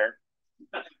mom's iron.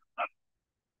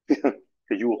 Because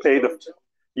you will pay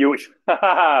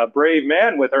brave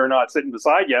man with her not sitting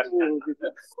beside you.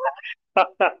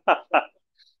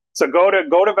 So go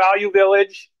to Value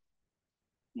Village,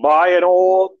 buy an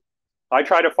old. I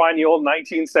try to find the old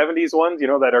 1970s ones,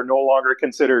 that are no longer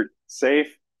considered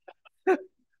safe.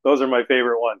 Those are my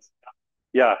favorite ones.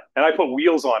 Yeah, and I put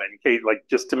wheels on it in case,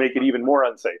 just to make it even more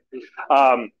unsafe.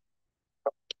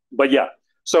 But yeah,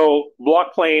 so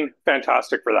block plane,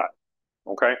 fantastic for that.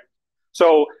 Okay.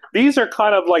 So these are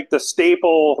kind of like the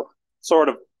staple sort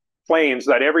of planes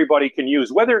that everybody can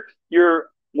use, whether you're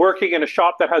working in a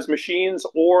shop that has machines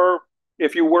or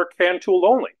if you work hand tooled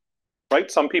only,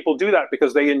 right? Some people do that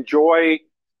because they enjoy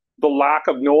the lack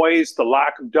of noise, the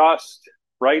lack of dust,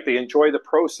 right? They enjoy the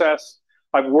process.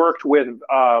 I've worked with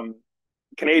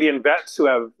Canadian vets who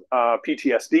have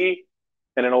PTSD,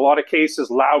 and in a lot of cases,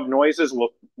 loud noises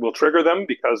will trigger them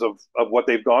because of what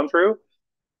they've gone through.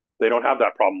 They don't have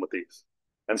that problem with these.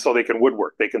 And so they can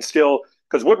woodwork. They can still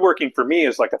Because woodworking for me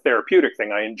is like a therapeutic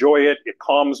thing. I enjoy it. It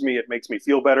calms me. It makes me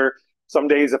feel better. Some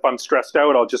days, if I'm stressed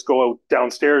out, I'll just go out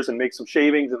downstairs and make some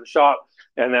shavings in the shop,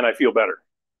 and then I feel better.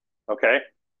 Okay.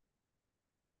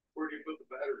 Where do you put the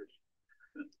batteries?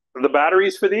 The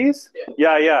batteries for these?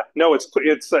 Yeah. No, it's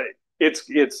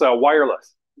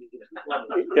wireless.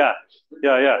 Yeah.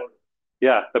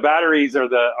 The batteries are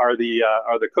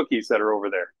the cookies that are over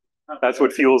there. That's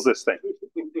what fuels this thing.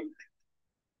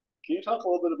 Can you talk a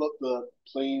little bit about the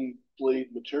plane blade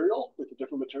material, like the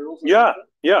different materials?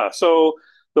 Yeah. So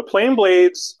the plane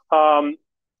blades on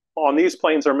these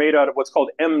planes are made out of what's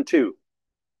called M2.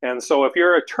 And so if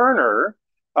you're a turner,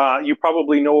 you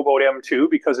probably know about M2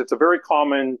 because it's a very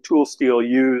common tool steel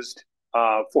used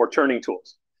for turning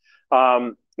tools.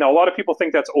 Now, a lot of people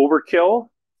think that's overkill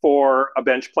for a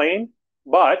bench plane,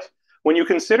 but when you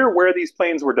consider where these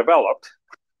planes were developed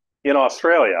in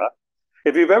Australia,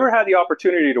 if you've ever had the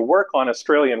opportunity to work on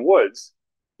Australian woods,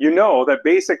 you know that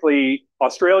basically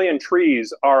Australian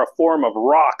trees are a form of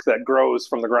rock that grows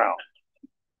from the ground.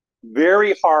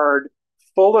 Very hard,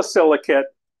 full of silicate,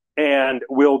 and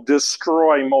will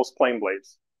destroy most plane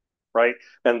blades, right?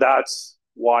 And that's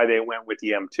why they went with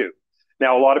the M2.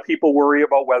 Now, a lot of people worry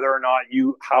about whether or not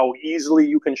how easily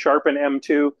you can sharpen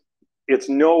M2. It's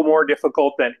no more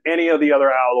difficult than any of the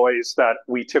other alloys that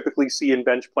we typically see in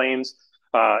bench planes.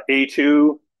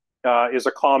 A2 is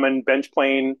a common bench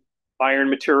plane iron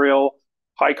material.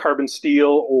 High carbon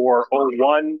steel or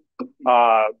O1.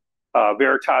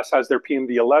 Veritas has their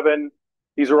PMV11.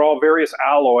 These are all various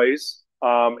alloys,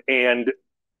 and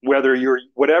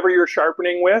whatever you're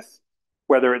sharpening with,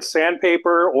 whether it's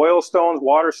sandpaper, oil stones,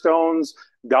 water stones,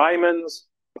 diamonds,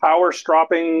 power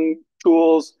stropping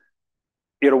tools,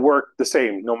 it'll work the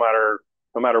same no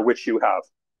matter which you have.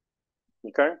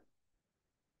 Okay,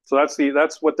 so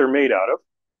that's what they're made out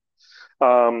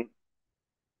of,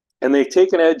 and they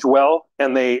take an edge well,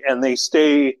 and they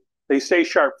stay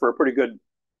sharp for a pretty good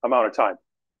amount of time.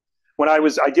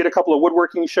 I did a couple of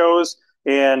woodworking shows,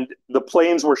 and the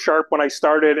planes were sharp when I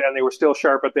started, and they were still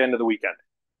sharp at the end of the weekend.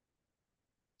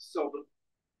 So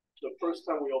the first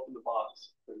time we opened the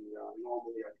box, and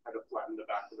normally I kind of flatten the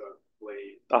back of the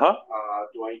blade.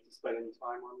 Do I need to spend any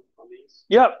time on these?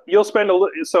 Yeah, you'll spend a little.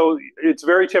 So it's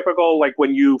very typical, like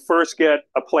when you first get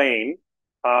a plane,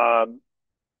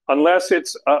 unless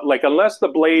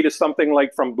the blade is something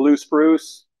like from Blue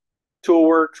Spruce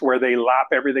Toolworks where they lap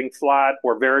everything flat,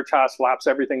 or Veritas laps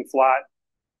everything flat.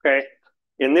 Okay.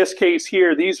 In this case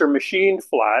here, these are machined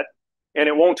flat, and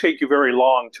it won't take you very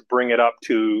long to bring it up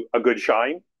to a good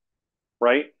shine,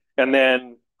 right? And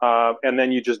then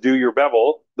you just do your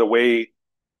bevel the way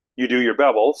you do your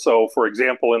bevel. So, for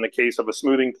example, in the case of a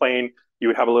smoothing plane, you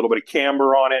would have a little bit of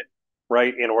camber on it,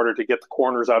 right, in order to get the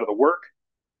corners out of the work,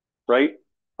 right?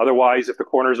 Otherwise, if the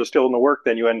corners are still in the work,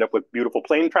 then you end up with beautiful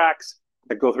plane tracks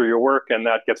that go through your work, and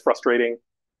that gets frustrating,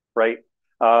 right?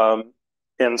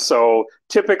 And so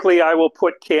typically I will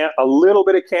put a little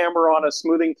bit of camber on a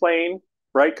smoothing plane,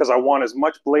 right? Because I want as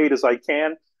much blade as I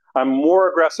can. I'm more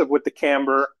aggressive with the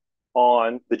camber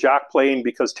on the jack plane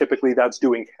because typically that's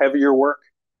doing heavier work,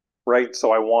 right?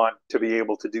 So I want to be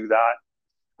able to do that.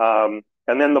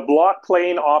 And then the block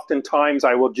plane, oftentimes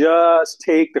I will just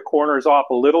take the corners off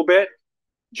a little bit,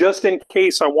 just in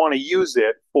case I want to use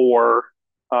it for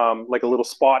like a little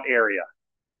spot area.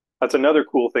 That's another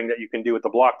cool thing that you can do with the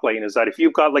block plane, is that if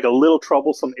you've got like a little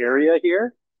troublesome area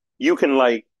here, you can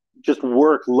like just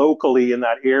work locally in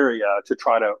that area to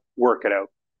try to work it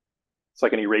out. It's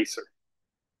like an eraser.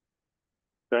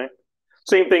 Okay.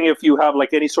 Same thing if you have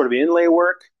like any sort of inlay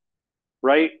work,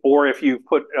 right? Or if you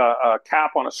put a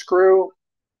cap on a screw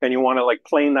and you want to like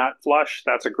plane that flush,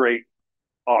 that's a great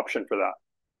option for that.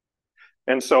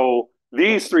 And so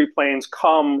these three planes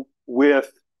come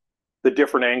with the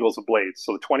different angles of blades.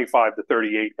 So the 25, the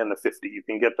 38, and the 50. You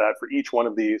can get that for each one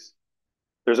of these.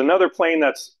 There's another plane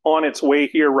that's on its way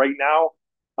here right now,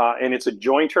 and it's a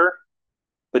jointer.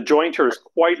 The jointer is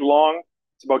quite long.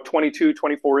 It's about 22,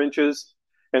 24 inches.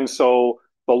 And so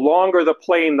the longer the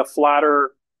plane, the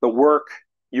flatter the work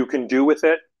you can do with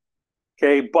it.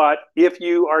 Okay, but if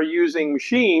you are using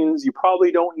machines, you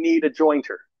probably don't need a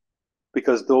jointer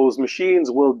because those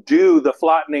machines will do the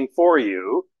flattening for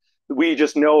you. We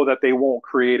just know that they won't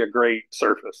create a great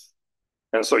surface.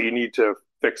 And so you need to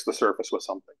fix the surface with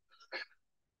something.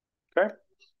 Okay?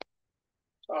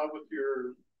 With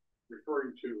your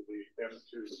referring to the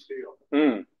M2 steel,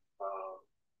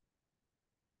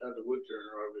 as a wood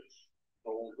turner, I was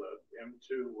told that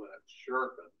M2, when it's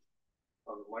sharpened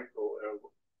on the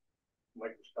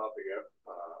microscopic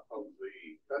of the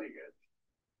cutting edge,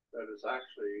 that is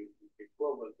actually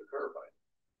equivalent to carbide.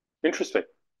 Interesting.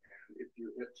 And if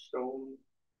you hit stone,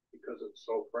 because it's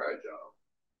so fragile,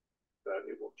 that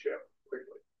it will chip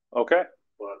quickly. Okay.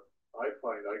 But I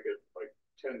find I get like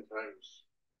 10 times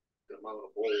the amount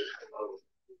of gold out of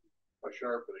my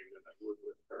sharpening than I would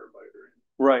with carbide.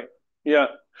 Right. Yeah.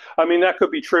 I mean, that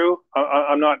could be true.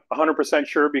 I'm not 100%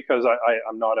 sure because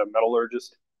I'm not a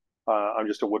metallurgist. I'm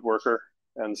just a woodworker.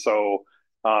 And so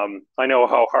I know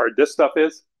how hard this stuff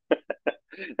is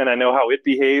and I know how it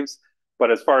behaves.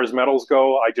 But as far as metals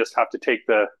go, I just have to take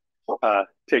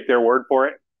their word for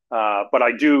it. But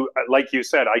I do, like you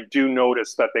said, I do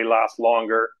notice that they last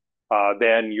longer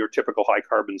than your typical high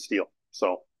carbon steel.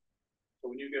 So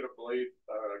when you get a blade,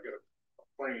 get a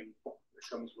plane that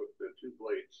comes with the 2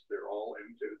 blades, they're all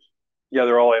M2s. Yeah,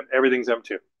 everything's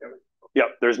M2. Yeah,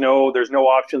 there's no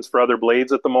options for other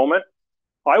blades at the moment.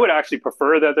 I would actually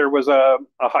prefer that there was a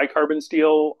high carbon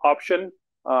steel option,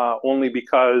 only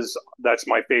because that's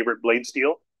my favorite blade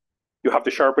steel. You have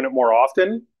to sharpen it more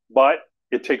often, but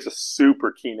it takes a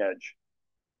super keen edge.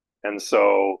 And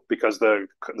so because the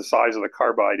size of the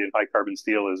carbide in high carbon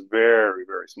steel is very,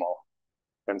 very small.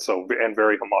 And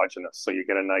very homogeneous. So you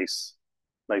get a nice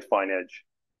fine edge.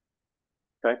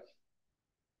 Okay.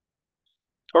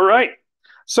 All right.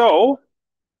 So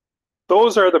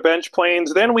those are the bench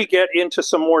planes. Then we get into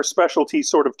some more specialty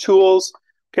sort of tools.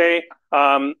 Okay.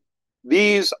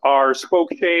 These are spoke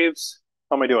shaves.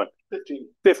 How am I doing?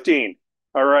 15.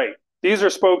 All right. These are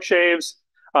spoke shaves.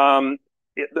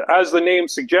 As the name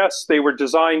suggests, they were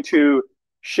designed to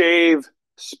shave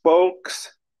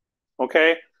spokes.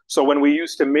 Okay. So when we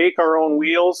used to make our own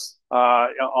wheels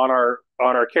on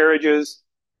our carriages,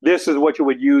 this is what you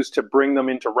would use to bring them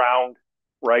into round,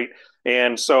 right?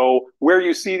 And so where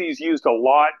you see these used a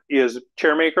lot is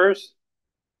chair makers.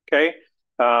 Okay.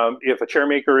 If a chair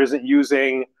maker isn't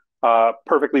using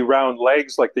perfectly round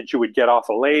legs like that you would get off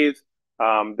a lathe,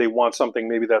 they want something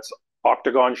maybe that's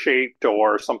octagon shaped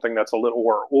or something that's a little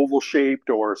more oval shaped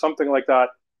or something like that.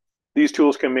 These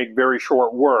tools can make very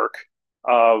short work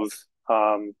of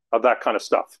that kind of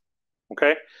stuff.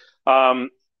 Okay.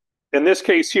 In this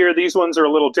case here, these ones are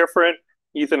a little different.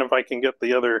 Ethan, if I can get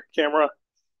the other camera.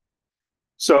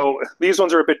 So these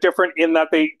ones are a bit different in that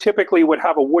they typically would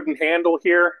have a wooden handle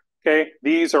here. Okay.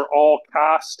 These are all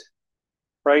cast,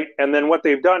 right? And then what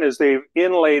they've done is they've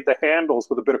inlaid the handles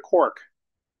with a bit of cork.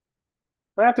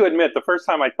 I have to admit, the first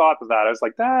time I thought of that, I was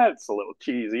like, that's a little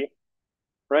cheesy,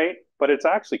 right? But it's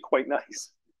actually quite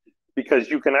nice because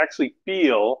you can actually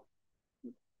feel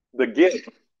the give.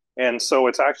 And so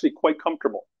it's actually quite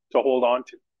comfortable to hold on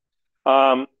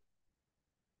to.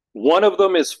 One of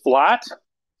them is flat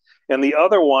and the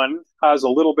other one has a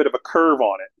little bit of a curve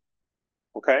on it.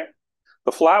 Okay.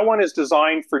 The flat one is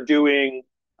designed for doing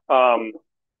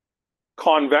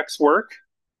convex work.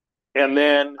 And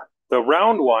then the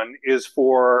round one is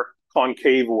for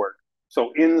concave work.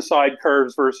 So inside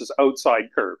curves versus outside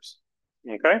curves.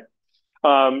 Okay.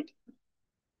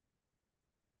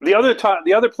 The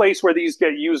other place where these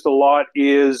get used a lot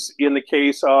is in the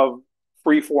case of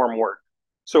freeform work.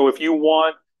 So if you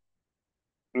want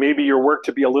maybe your work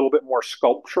to be a little bit more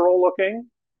sculptural looking,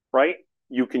 right?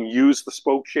 You can use the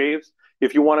spoke shaves.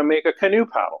 If you want to make a canoe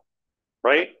paddle,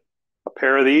 right? A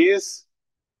pair of these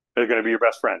are going to be your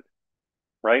best friend,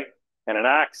 right? And an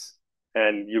axe,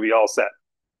 and you'll be all set.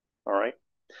 All right.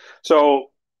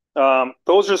 So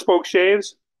those are spoke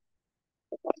shaves.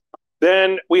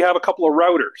 Then we have a couple of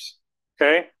routers.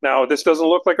 Okay. Now this doesn't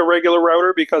look like a regular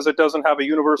router because it doesn't have a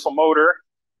universal motor,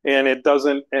 and it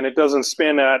doesn't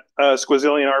spin at a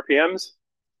squazillion RPMs.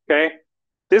 Okay.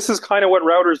 This is kind of what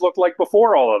routers looked like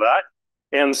before all of that.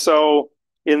 And so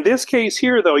in this case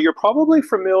here, though, you're probably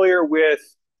familiar with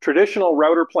traditional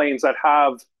router planes that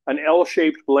have an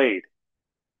L-shaped blade,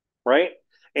 right?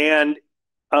 And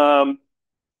has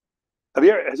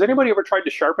anybody ever tried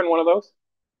to sharpen one of those?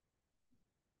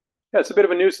 Yeah, it's a bit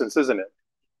of a nuisance, isn't it?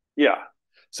 Yeah.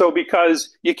 So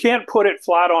because you can't put it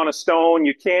flat on a stone,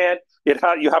 you have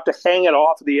to hang it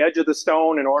off the edge of the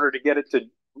stone in order to get it to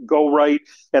go right.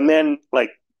 And then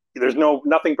there's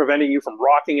nothing preventing you from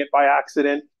rocking it by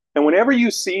accident. And whenever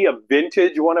you see a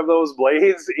vintage one of those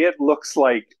blades, it looks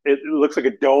like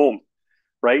a dome,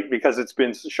 right? Because it's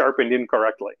been sharpened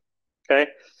incorrectly. Okay.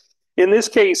 In this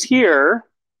case here,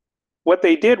 what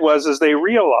they did was they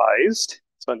realized,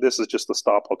 so this is just the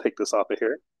stop. I'll take this off of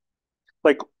here.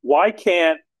 Like, why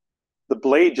can't the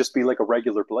blade just be like a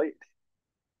regular blade?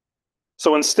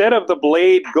 So instead of the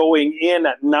blade going in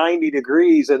at 90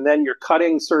 degrees and then your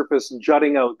cutting surface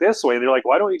jutting out this way, they're like,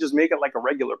 why don't you just make it like a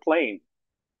regular plane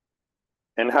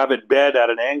and have it bed at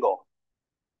an angle?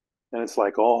 And it's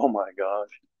like, oh my gosh,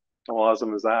 how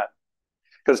awesome is that?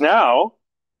 Because now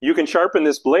you can sharpen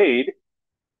this blade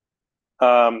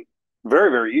very,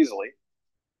 very easily.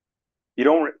 You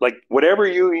don't like whatever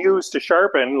you use to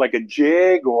sharpen, like a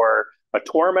jig or a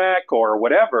Tormac or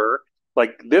whatever,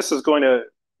 like this is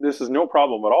no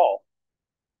problem at all,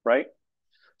 right?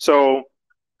 So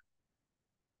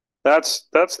that's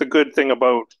the good thing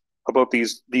about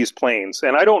these planes.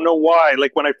 And I don't know why,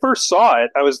 like when I first saw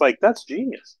it, I was like, that's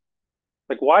genius.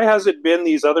 Like, why has it been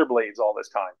these other blades all this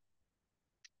time?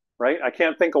 Right? I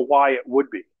can't think of why it would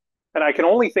be. And I can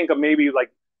only think of maybe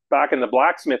like back in the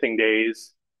blacksmithing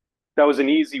days, that was an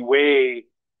easy way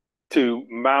to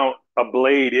mount a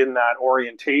blade in that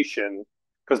orientation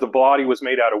because the body was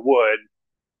made out of wood,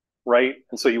 right?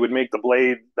 And so you would make the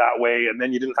blade that way, and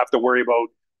then you didn't have to worry about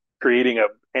creating a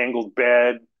angled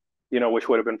bed, you know, which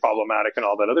would have been problematic and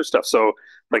all that other stuff. So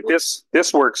like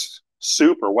this works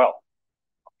super well.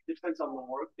 Depends on the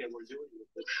work that we're doing with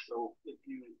it. So if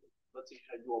you, let's say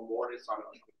you do a mortise on a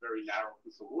very narrow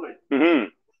piece of wood,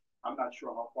 I'm not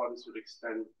sure how far this would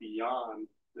extend beyond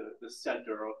the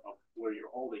center of where you're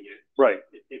holding it. Right.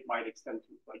 It might extend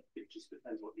to, like, it just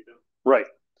depends what you do. Right.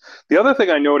 The other thing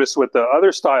I noticed with the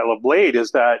other style of blade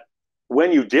is that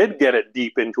when you did get it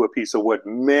deep into a piece of wood,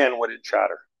 man, would it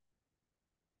chatter.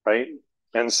 Right.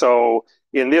 And so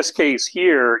in this case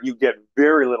here, you get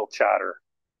very little chatter.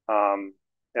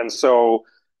 And so,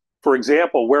 for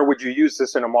example, where would you use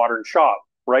this in a modern shop,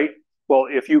 right? Well,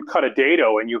 if you cut a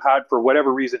dado and you had, for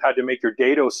whatever reason, had to make your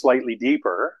dado slightly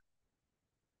deeper,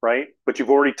 right? But you've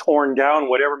already torn down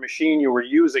whatever machine you were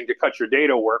using to cut your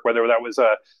dado work, whether that was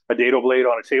a dado blade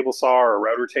on a table saw or a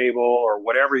router table or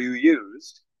whatever you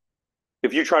used.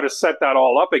 If you try to set that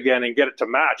all up again and get it to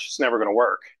match, it's never going to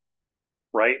work,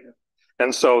 right?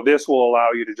 And so this will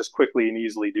allow you to just quickly and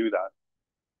easily do that.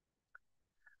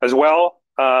 As well,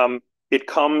 it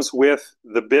comes with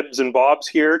the bibs and bobs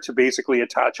here to basically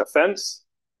attach a fence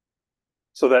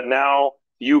so that now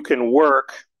you can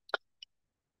work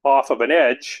off of an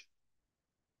edge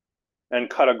and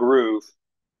cut a groove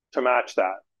to match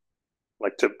that,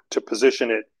 like to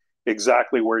position it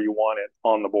exactly where you want it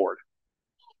on the board.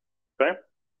 Okay.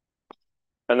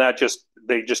 And that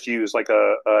they just use like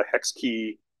a hex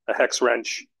key, a hex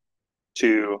wrench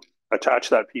to attach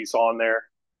that piece on there.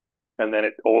 And then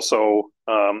it also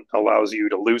allows you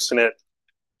to loosen it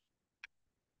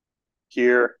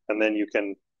here, and then you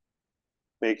can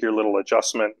make your little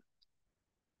adjustment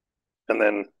and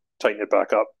then tighten it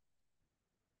back up.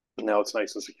 And now it's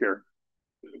nice and secure.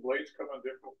 Do the blades come on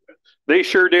different bits? They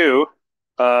sure do.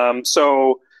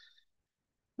 So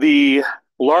the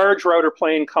large router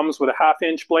plane comes with a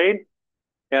 1/2-inch blade,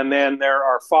 and then there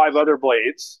are 5 other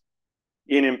blades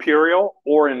in imperial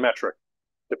or in metric,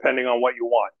 depending on what you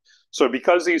want. So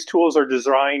because these tools are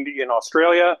designed in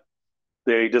Australia,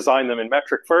 they design them in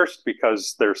metric first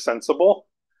because they're sensible.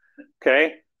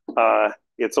 Okay.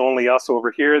 It's only us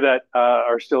over here that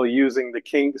are still using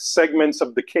the segments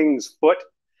of the king's foot.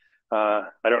 I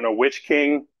don't know which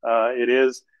king it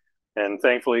is. And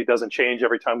thankfully it doesn't change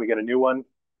every time we get a new one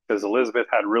because Elizabeth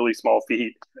had really small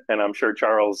feet. And I'm sure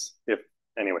Charles,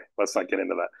 anyway, let's not get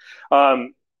into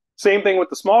that. Same thing with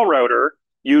the small router.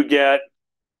 You get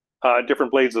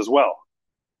different blades as well.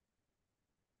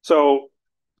 So,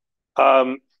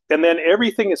 and then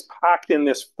everything is packed in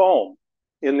this foam,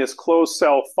 in this closed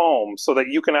cell foam, so that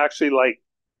you can actually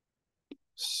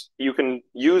you can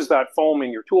use that foam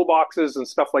in your toolboxes and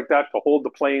stuff like that to hold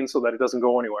the plane so that it doesn't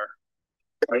go anywhere.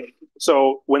 Right?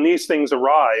 So when these things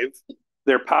arrive,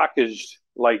 they're packaged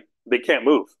like they can't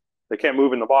move. They can't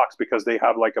move in the box because they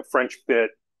have like a French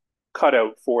fit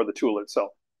cutout for the tool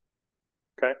itself.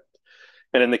 Okay.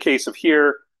 And in the case of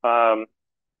here,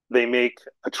 they make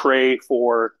a tray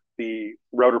for the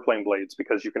router plane blades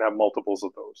because you can have multiples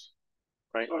of those.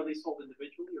 Right? So are they sold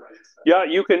individually or? Yeah,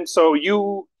 you can. So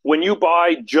when you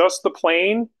buy just the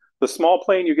plane, the small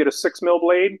plane, you get a 6mm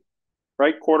blade,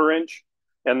 right, 1/4 inch,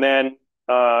 and then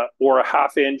or a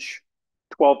 1/2 inch,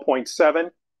 12.7,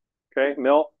 okay,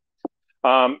 mil,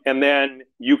 and then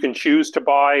you can choose to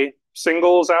buy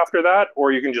singles after that,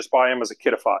 or you can just buy them as a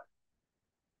kit of 5.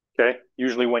 Okay,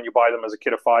 usually when you buy them as a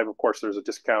kit of 5, of course, there's a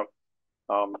discount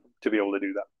to be able to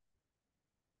do that.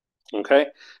 Okay,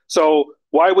 so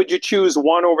why would you choose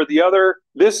one over the other?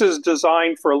 This is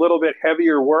designed for a little bit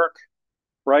heavier work,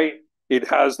 right? It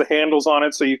has the handles on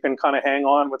it so you can kind of hang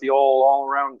on with the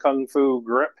all-around kung fu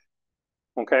grip,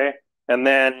 okay? And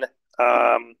then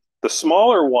the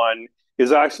smaller one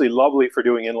is actually lovely for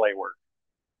doing inlay work,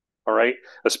 all right?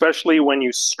 Especially when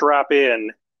you strap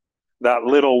in that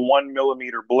little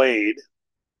 1mm blade,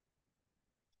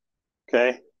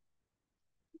 okay?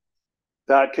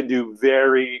 That can do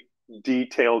very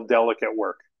detailed, delicate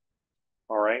work.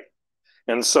 All right.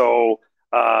 And so,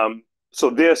 so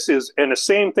this is, and the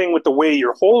same thing with the way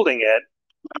you're holding it,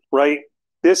 right?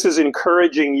 This is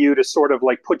encouraging you to sort of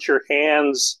like put your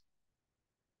hands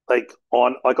like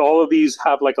on, like all of these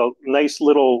have like a nice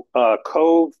little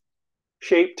cove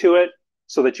shape to it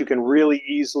so that you can really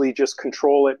easily just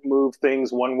control it, move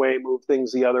things one way, move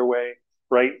things the other way,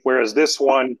 right? Whereas this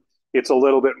one, it's a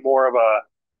little bit more of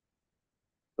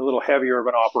a little heavier of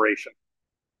an operation.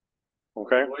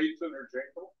 Okay. Blades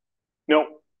interchangeable? No,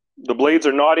 the blades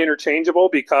are not interchangeable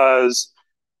because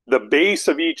the base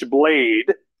of each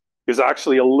blade is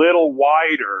actually a little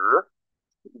wider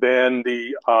than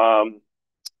the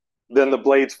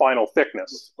blade's final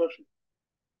thickness.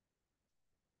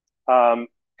 And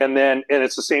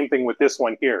it's the same thing with this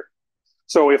one here.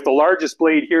 So if the largest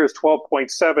blade here is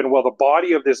 12.7, well, the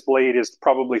body of this blade is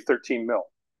probably 13 mil.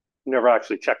 Never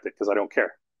actually checked it because I don't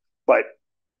care. But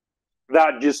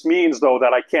that just means, though,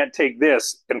 that I can't take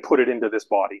this and put it into this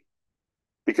body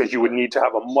because you would need to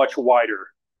have a much wider.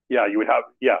 Yeah, you would have.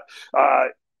 Yeah,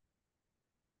 I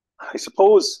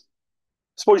suppose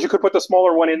you could put the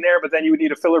smaller one in there, but then you would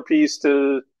need a filler piece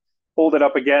to hold it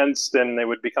up against, and it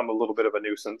would become a little bit of a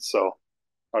nuisance. So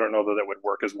I don't know that it would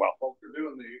work as well. Well, if you're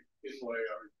doing the inlay,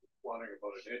 I was wondering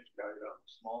about an edge guide on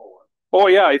the small one. Oh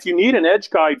yeah, if you need an edge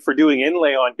guide for doing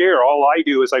inlay on here, all I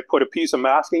do is I put a piece of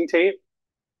masking tape,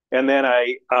 and then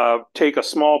I take a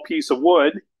small piece of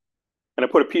wood, and I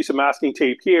put a piece of masking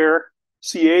tape here,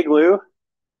 CA glue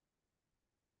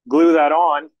that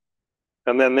on,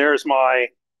 and then there's my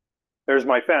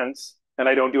fence, and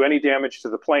I don't do any damage to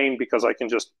the plane because I can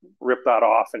just rip that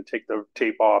off and take the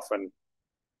tape off, and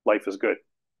life is good.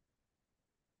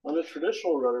 On a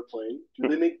traditional rudder plane, do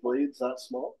they make blades that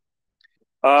small?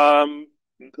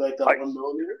 Like that 1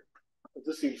 millimeter?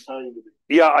 This seems tiny to me.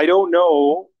 Yeah, I don't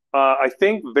know. I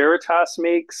think Veritas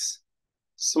makes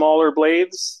smaller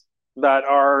blades that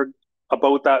are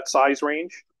about that size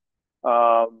range.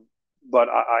 But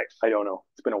I don't know.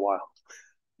 It's been a while.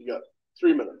 You got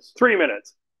 3 minutes. 3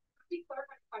 minutes. To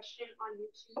clarify question on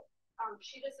YouTube,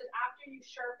 she just said after you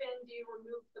sharpen, do you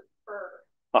remove the burr?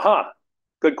 Aha.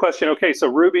 Good question. Okay, so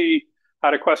Ruby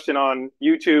had a question on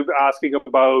YouTube asking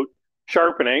about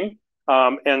sharpening.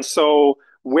 And so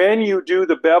when you do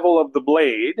the bevel of the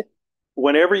blade,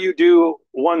 whenever you do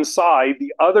one side,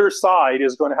 the other side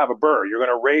is going to have a burr. You're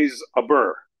going to raise a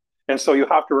burr. And so you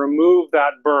have to remove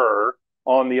that burr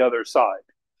on the other side.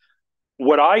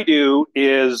 What I do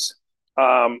is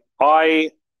I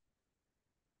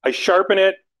sharpen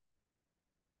it,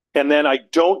 and then I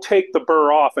don't take the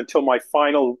burr off until my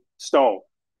final stone.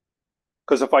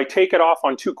 Because if I take it off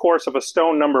on too coarse of a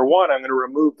stone, number one, I'm going to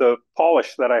remove the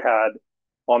polish that I had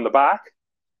on the back.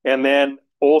 And then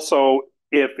also,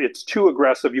 if it's too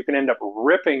aggressive, you can end up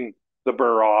ripping the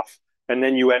burr off, and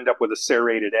then you end up with a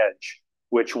serrated edge,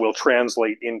 which will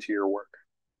translate into your work.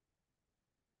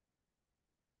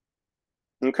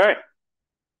 Okay.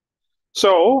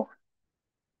 So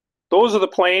those are the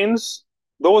planes.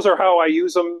 Those are how I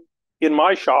use them in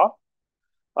my shop.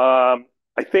 I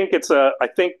think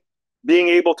being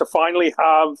able to finally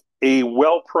have a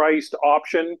well-priced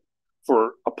option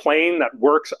for a plane that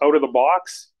works out of the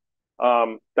box,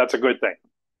 that's a good thing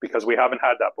because we haven't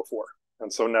had that before.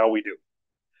 And so now we do.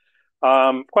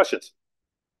 Questions?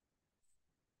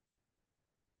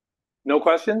 No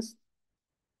questions?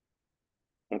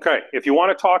 Okay. If you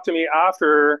want to talk to me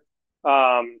after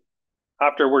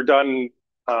we're done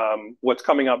what's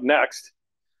coming up next,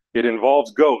 it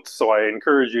involves goats. So I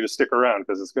encourage you to stick around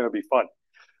because it's going to be fun.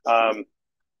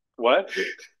 What?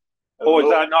 Oh, is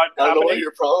that not happening? I don't know what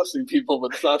you're promising people,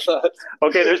 but it's not that.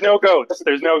 Okay, there's no goats.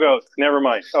 There's no goats. Never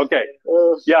mind. Okay.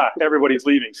 Yeah, everybody's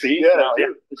leaving. See? Yeah,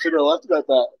 I should have left about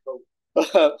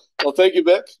that. Well, thank you,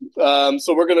 Vic.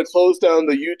 So we're going to close down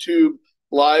the YouTube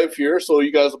live here, so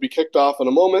you guys will be kicked off in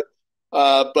a moment.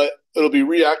 But it'll be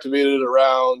reactivated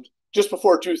around just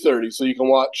before 2:30, so you can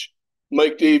watch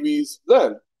Mike Davies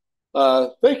then.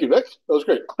 Thank you, Vic. That was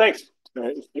great. Thanks. All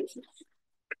right.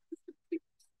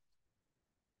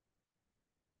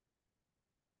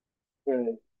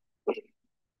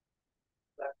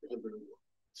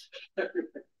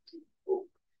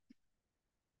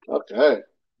 Okay.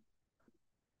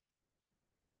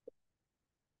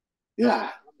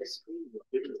 Yeah.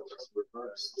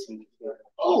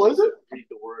 Oh, was it? Read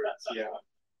the words, yeah.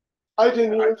 I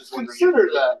didn't even consider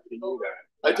that.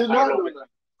 I did not know that.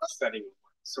 Setting.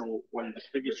 So when the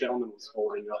previous gentleman was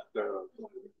holding up the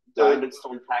diamond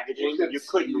stone packaging, you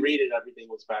couldn't read it. Everything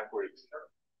was backwards.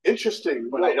 Interesting,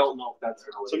 but I don't know if that's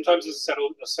sometimes it's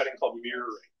a setting called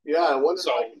mirroring. Yeah, I wonder.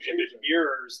 So if it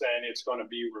mirrors, then it's going to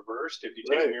be reversed. If you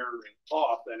take mirroring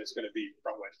off, then it's going to be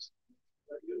front ways.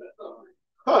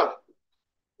 Huh.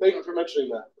 Thank you for mentioning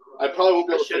that. I probably won't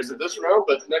be able to fix it this round,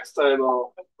 but next time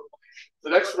I'll. The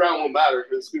next round won't matter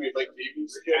because it's going to be like baby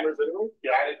cameras anyway.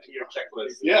 Yeah, add it to your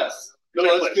checklist. Yes. No,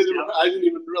 that's good. Yeah. I didn't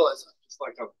even realize that. It's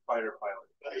like a fighter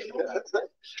pilot.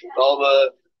 All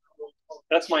the.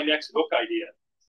 That's my next book idea.